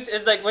local news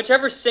is like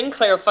whichever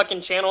Sinclair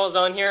fucking channel is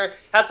on here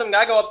has some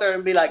guy go up there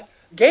and be like,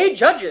 gay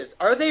judges,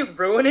 are they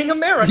ruining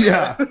America?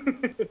 Yeah.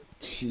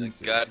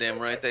 Jesus. Goddamn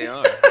right they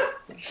are.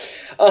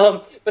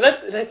 But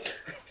that's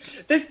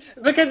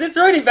because it's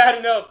already bad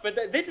enough,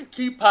 but they just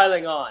keep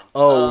piling on.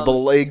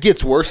 It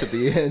gets worse at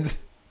the end.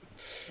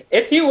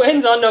 If he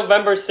wins on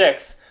November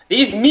 6th,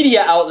 these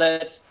media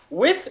outlets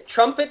with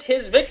trumpet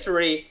his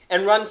victory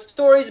and run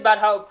stories about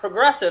how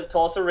progressive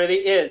Tulsa really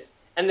is.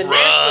 And the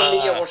national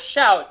media will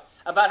shout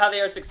about how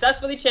they are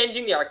successfully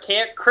changing the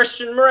archaic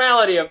Christian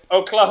morality of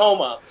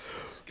Oklahoma.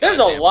 There's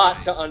a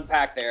lot to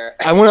unpack there.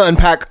 I want to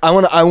unpack. I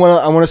want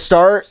to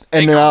start,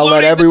 and then I'll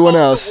let everyone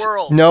else.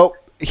 Nope.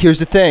 Here's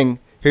the thing.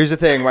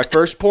 My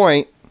first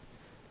point,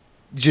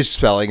 just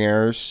spelling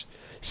errors,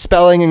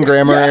 spelling and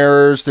grammar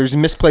errors. There's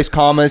misplaced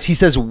commas. He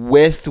says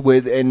with,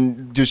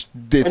 and just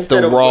it's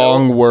Instead the of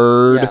wrong will.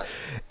 word. Yeah.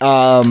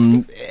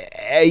 I'm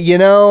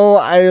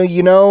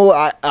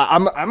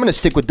gonna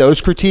stick with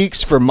those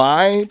critiques from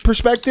my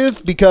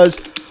perspective because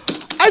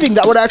I think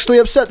that would actually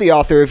upset the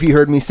author if he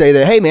heard me say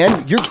that, hey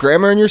man, your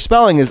grammar and your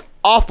spelling is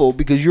awful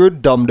because you're a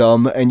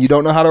dum-dum and you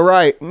don't know how to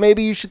write.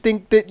 Maybe you should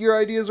think that your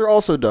ideas are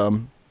also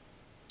dumb.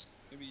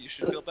 Maybe you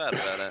should feel bad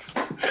about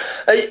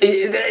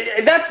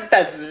it.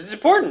 That's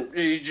important.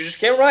 You just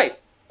can't write.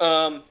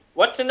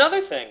 What's another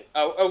thing?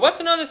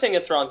 What's another thing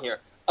that's wrong here?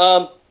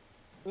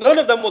 None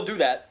of them will do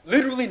that.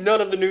 Literally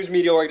none of the news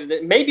media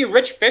organizations. Maybe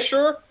Rich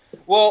Fisher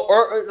will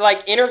or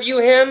like interview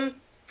him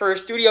for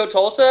Studio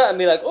Tulsa and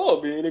be like,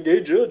 oh, being a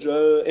gay judge,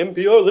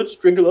 NPR, let's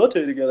drink a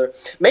latte together.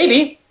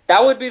 Maybe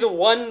that would be the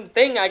one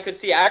thing I could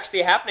see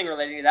actually happening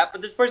relating to that.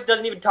 But this person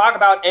doesn't even talk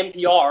about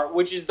NPR,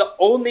 which is the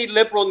only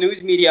liberal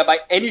news media by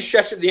any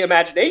stretch of the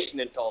imagination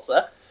in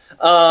Tulsa.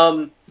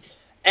 And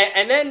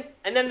then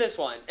this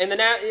one, and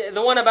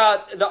the one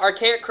about the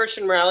archaic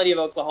Christian morality of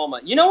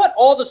Oklahoma. You know what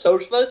all the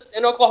socialists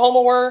in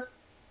Oklahoma were?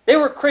 They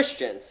were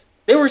Christians.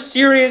 They were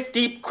serious,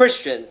 deep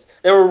Christians.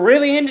 They were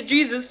really into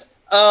Jesus.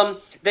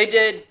 They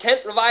did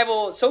tent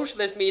revival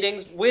socialist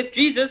meetings with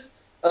Jesus.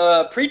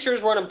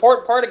 Preachers were an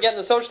important part of getting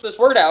the socialist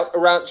word out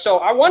around. So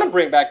I want to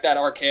bring back that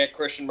archaic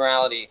Christian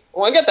morality. I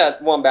want to get that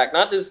one back.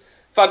 Not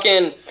this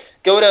fucking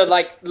go to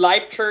like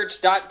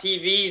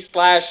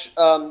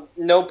lifechurch.tv/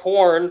 no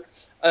porn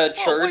church.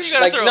 What do you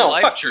gotta throw a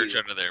life church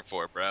under there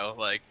for, bro?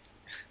 Like,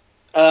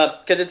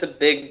 because it's a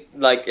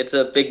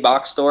big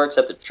box store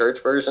except a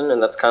church version,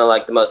 and that's kind of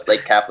like the most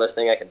late capitalist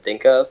thing I can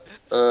think of.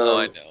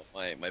 I know.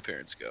 My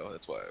parents go.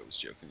 That's why I was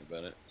joking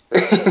about it.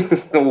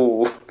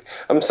 Ooh,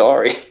 I'm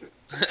sorry.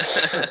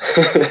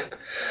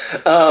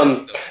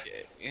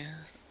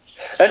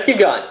 Let's keep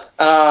going.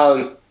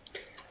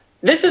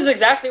 This is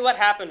exactly what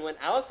happened when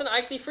Allison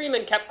Eichley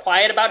Freeman kept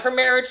quiet about her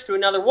marriage to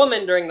another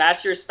woman during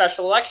last year's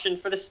special election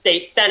for the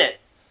state senate.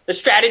 The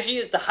strategy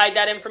is to hide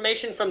that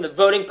information from the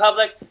voting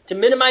public to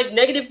minimize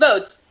negative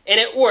votes,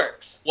 and it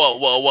works.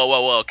 Whoa.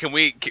 Are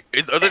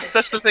there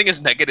such a thing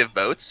as negative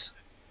votes?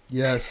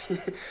 Yes.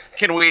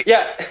 Can we?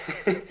 Yeah.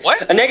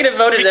 What? A negative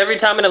vote is every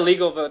time an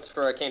illegal votes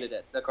for a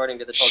candidate, according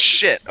to the Tulsa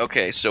Shit.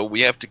 Okay, so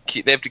they have to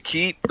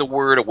keep the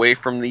word away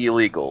from the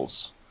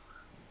illegals.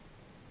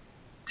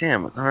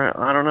 Damn. All right,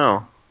 I don't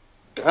know.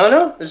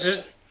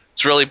 It's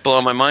really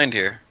blowing my mind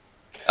here.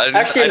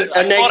 I thought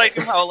I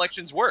knew how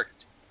elections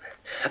worked.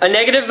 A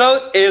negative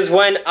vote is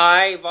when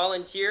I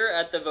volunteer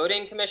at the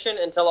voting commission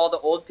and tell all the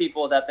old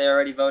people that they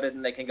already voted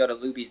and they can go to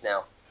Luby's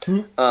now.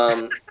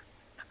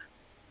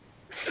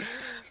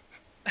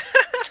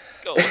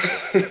 Go on.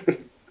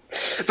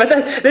 But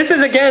then, this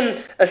is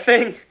again a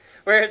thing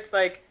where it's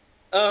like,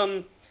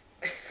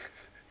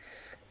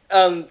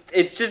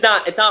 it's just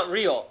not. It's not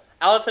real.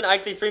 Alison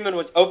Eichley Freeman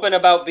was open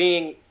about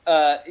being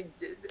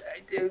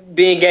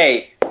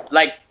gay.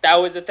 Like, that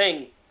was the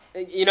thing.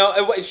 You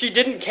know, she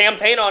didn't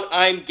campaign on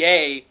 "I'm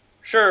gay,"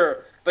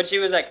 sure, but she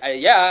was like,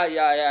 "Yeah,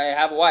 I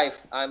have a wife.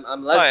 I'm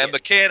lesbian. I am a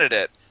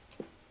candidate."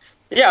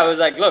 Yeah, I was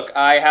like, "Look,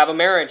 I have a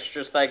marriage,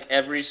 just like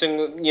every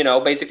single, you know,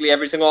 basically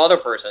every single other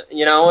person.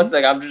 You know, it's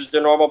like I'm just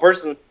a normal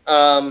person."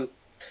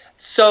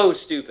 So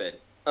stupid.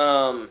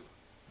 Let's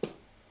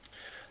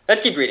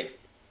keep reading.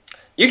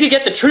 You could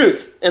get the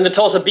truth in the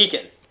Tulsa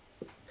Beacon.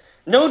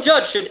 No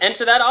judge should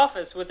enter that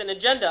office with an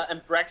agenda,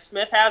 and Breck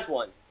Smith has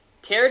one.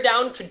 Tear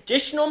down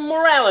traditional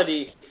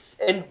morality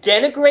and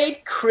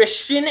denigrate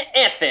Christian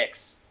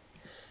ethics.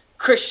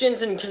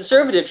 Christians and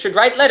conservatives should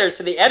write letters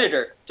to the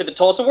editor, to the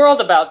Tulsa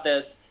World about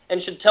this,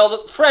 and should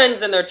tell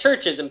friends in their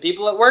churches and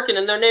people at work and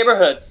in their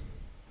neighborhoods.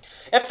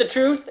 If the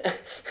truth,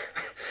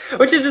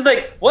 which is just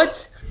like,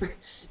 what?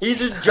 He's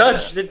a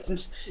judge.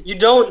 You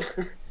don't.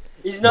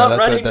 He's not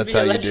running to be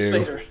a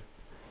legislator.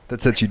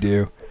 That's what you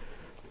do.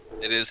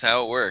 It is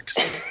how it works.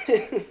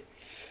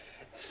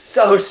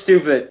 So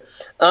stupid.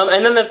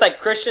 And then there's like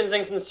Christians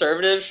and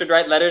conservatives should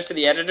write letters to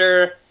the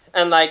editor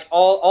and like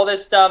all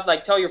this stuff,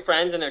 like tell your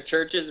friends in their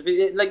churches.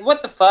 Like,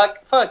 what the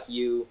fuck? Fuck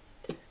you.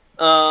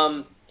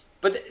 But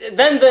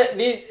then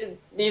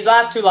these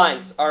last two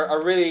lines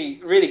are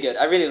really, really good.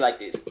 I really like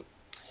these.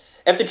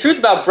 If the truth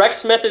about Breck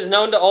Smith is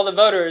known to all the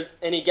voters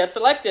and he gets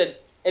elected,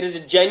 it is a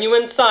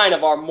genuine sign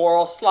of our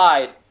moral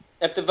slide.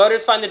 If the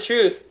voters find the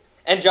truth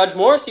and Judge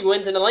Morrissey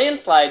wins in a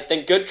landslide,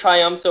 then good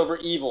triumphs over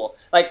evil.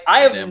 Like, I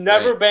have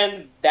never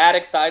been that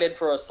excited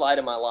for a slide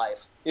in my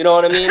life. You know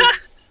what I mean?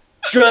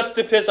 Just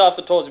to piss off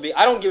the Tulsa Beat.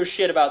 I don't give a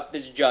shit about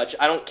this judge.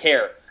 I don't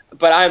care.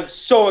 But I'm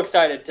so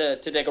excited to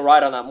take a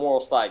ride on that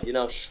moral slide. You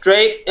know,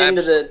 straight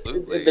into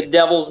the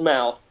devil's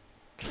mouth.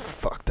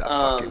 Fuck that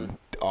fucking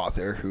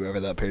author, whoever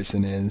that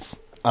person is.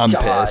 I'm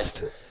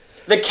pissed.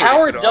 The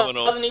coward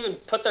doesn't even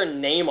put their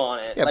name on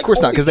it. Yeah, of course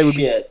not, because they would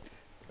be...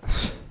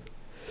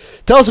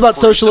 Tell us about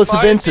socialist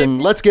events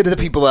and let's get the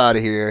people out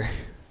of here.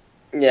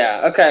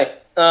 Yeah, okay.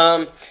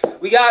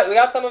 We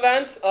got some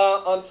events.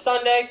 On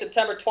Sunday,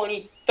 September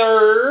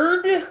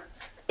 23rd, there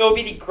will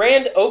be the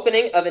grand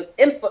opening of an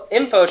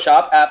info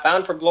shop at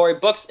Bound for Glory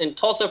Books in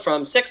Tulsa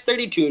from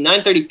 6:30 to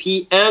 9:30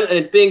 p.m. and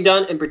it's being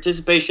done in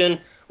participation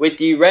with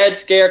the Red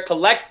Scare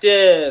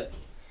Collective.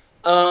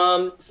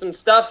 Some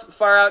stuff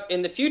far out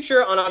in the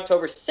future on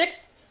October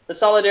 6th. The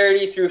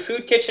Solidarity Through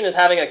Food Kitchen is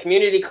having a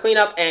community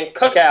cleanup and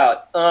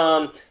cookout.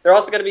 They're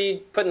also going to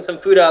be putting some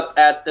food up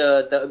at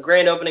the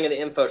grand opening of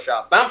the info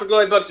shop. Bound for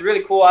Glory Books is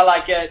really cool. I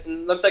like it.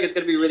 And looks like it's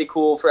going to be really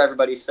cool for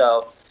everybody.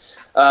 So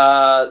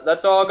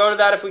let's all go to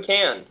that if we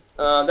can.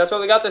 That's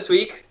what we got this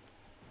week.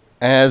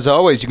 As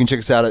always, you can check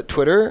us out at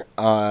Twitter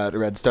at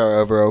Red Star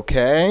Over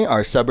OK.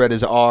 Our subreddit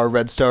is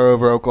Red Star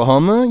Over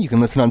Oklahoma. You can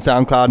listen on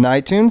SoundCloud and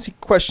iTunes.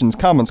 Questions,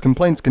 comments,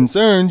 complaints,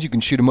 concerns, you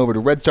can shoot them over to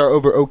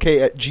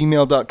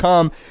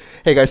redstaroverok@gmail.com.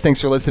 Hey guys,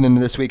 thanks for listening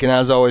to this week, and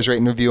as always, rate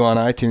and review on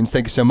iTunes.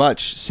 Thank you so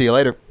much. See you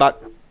later. Bye.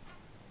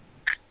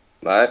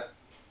 Bye.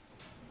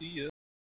 See ya.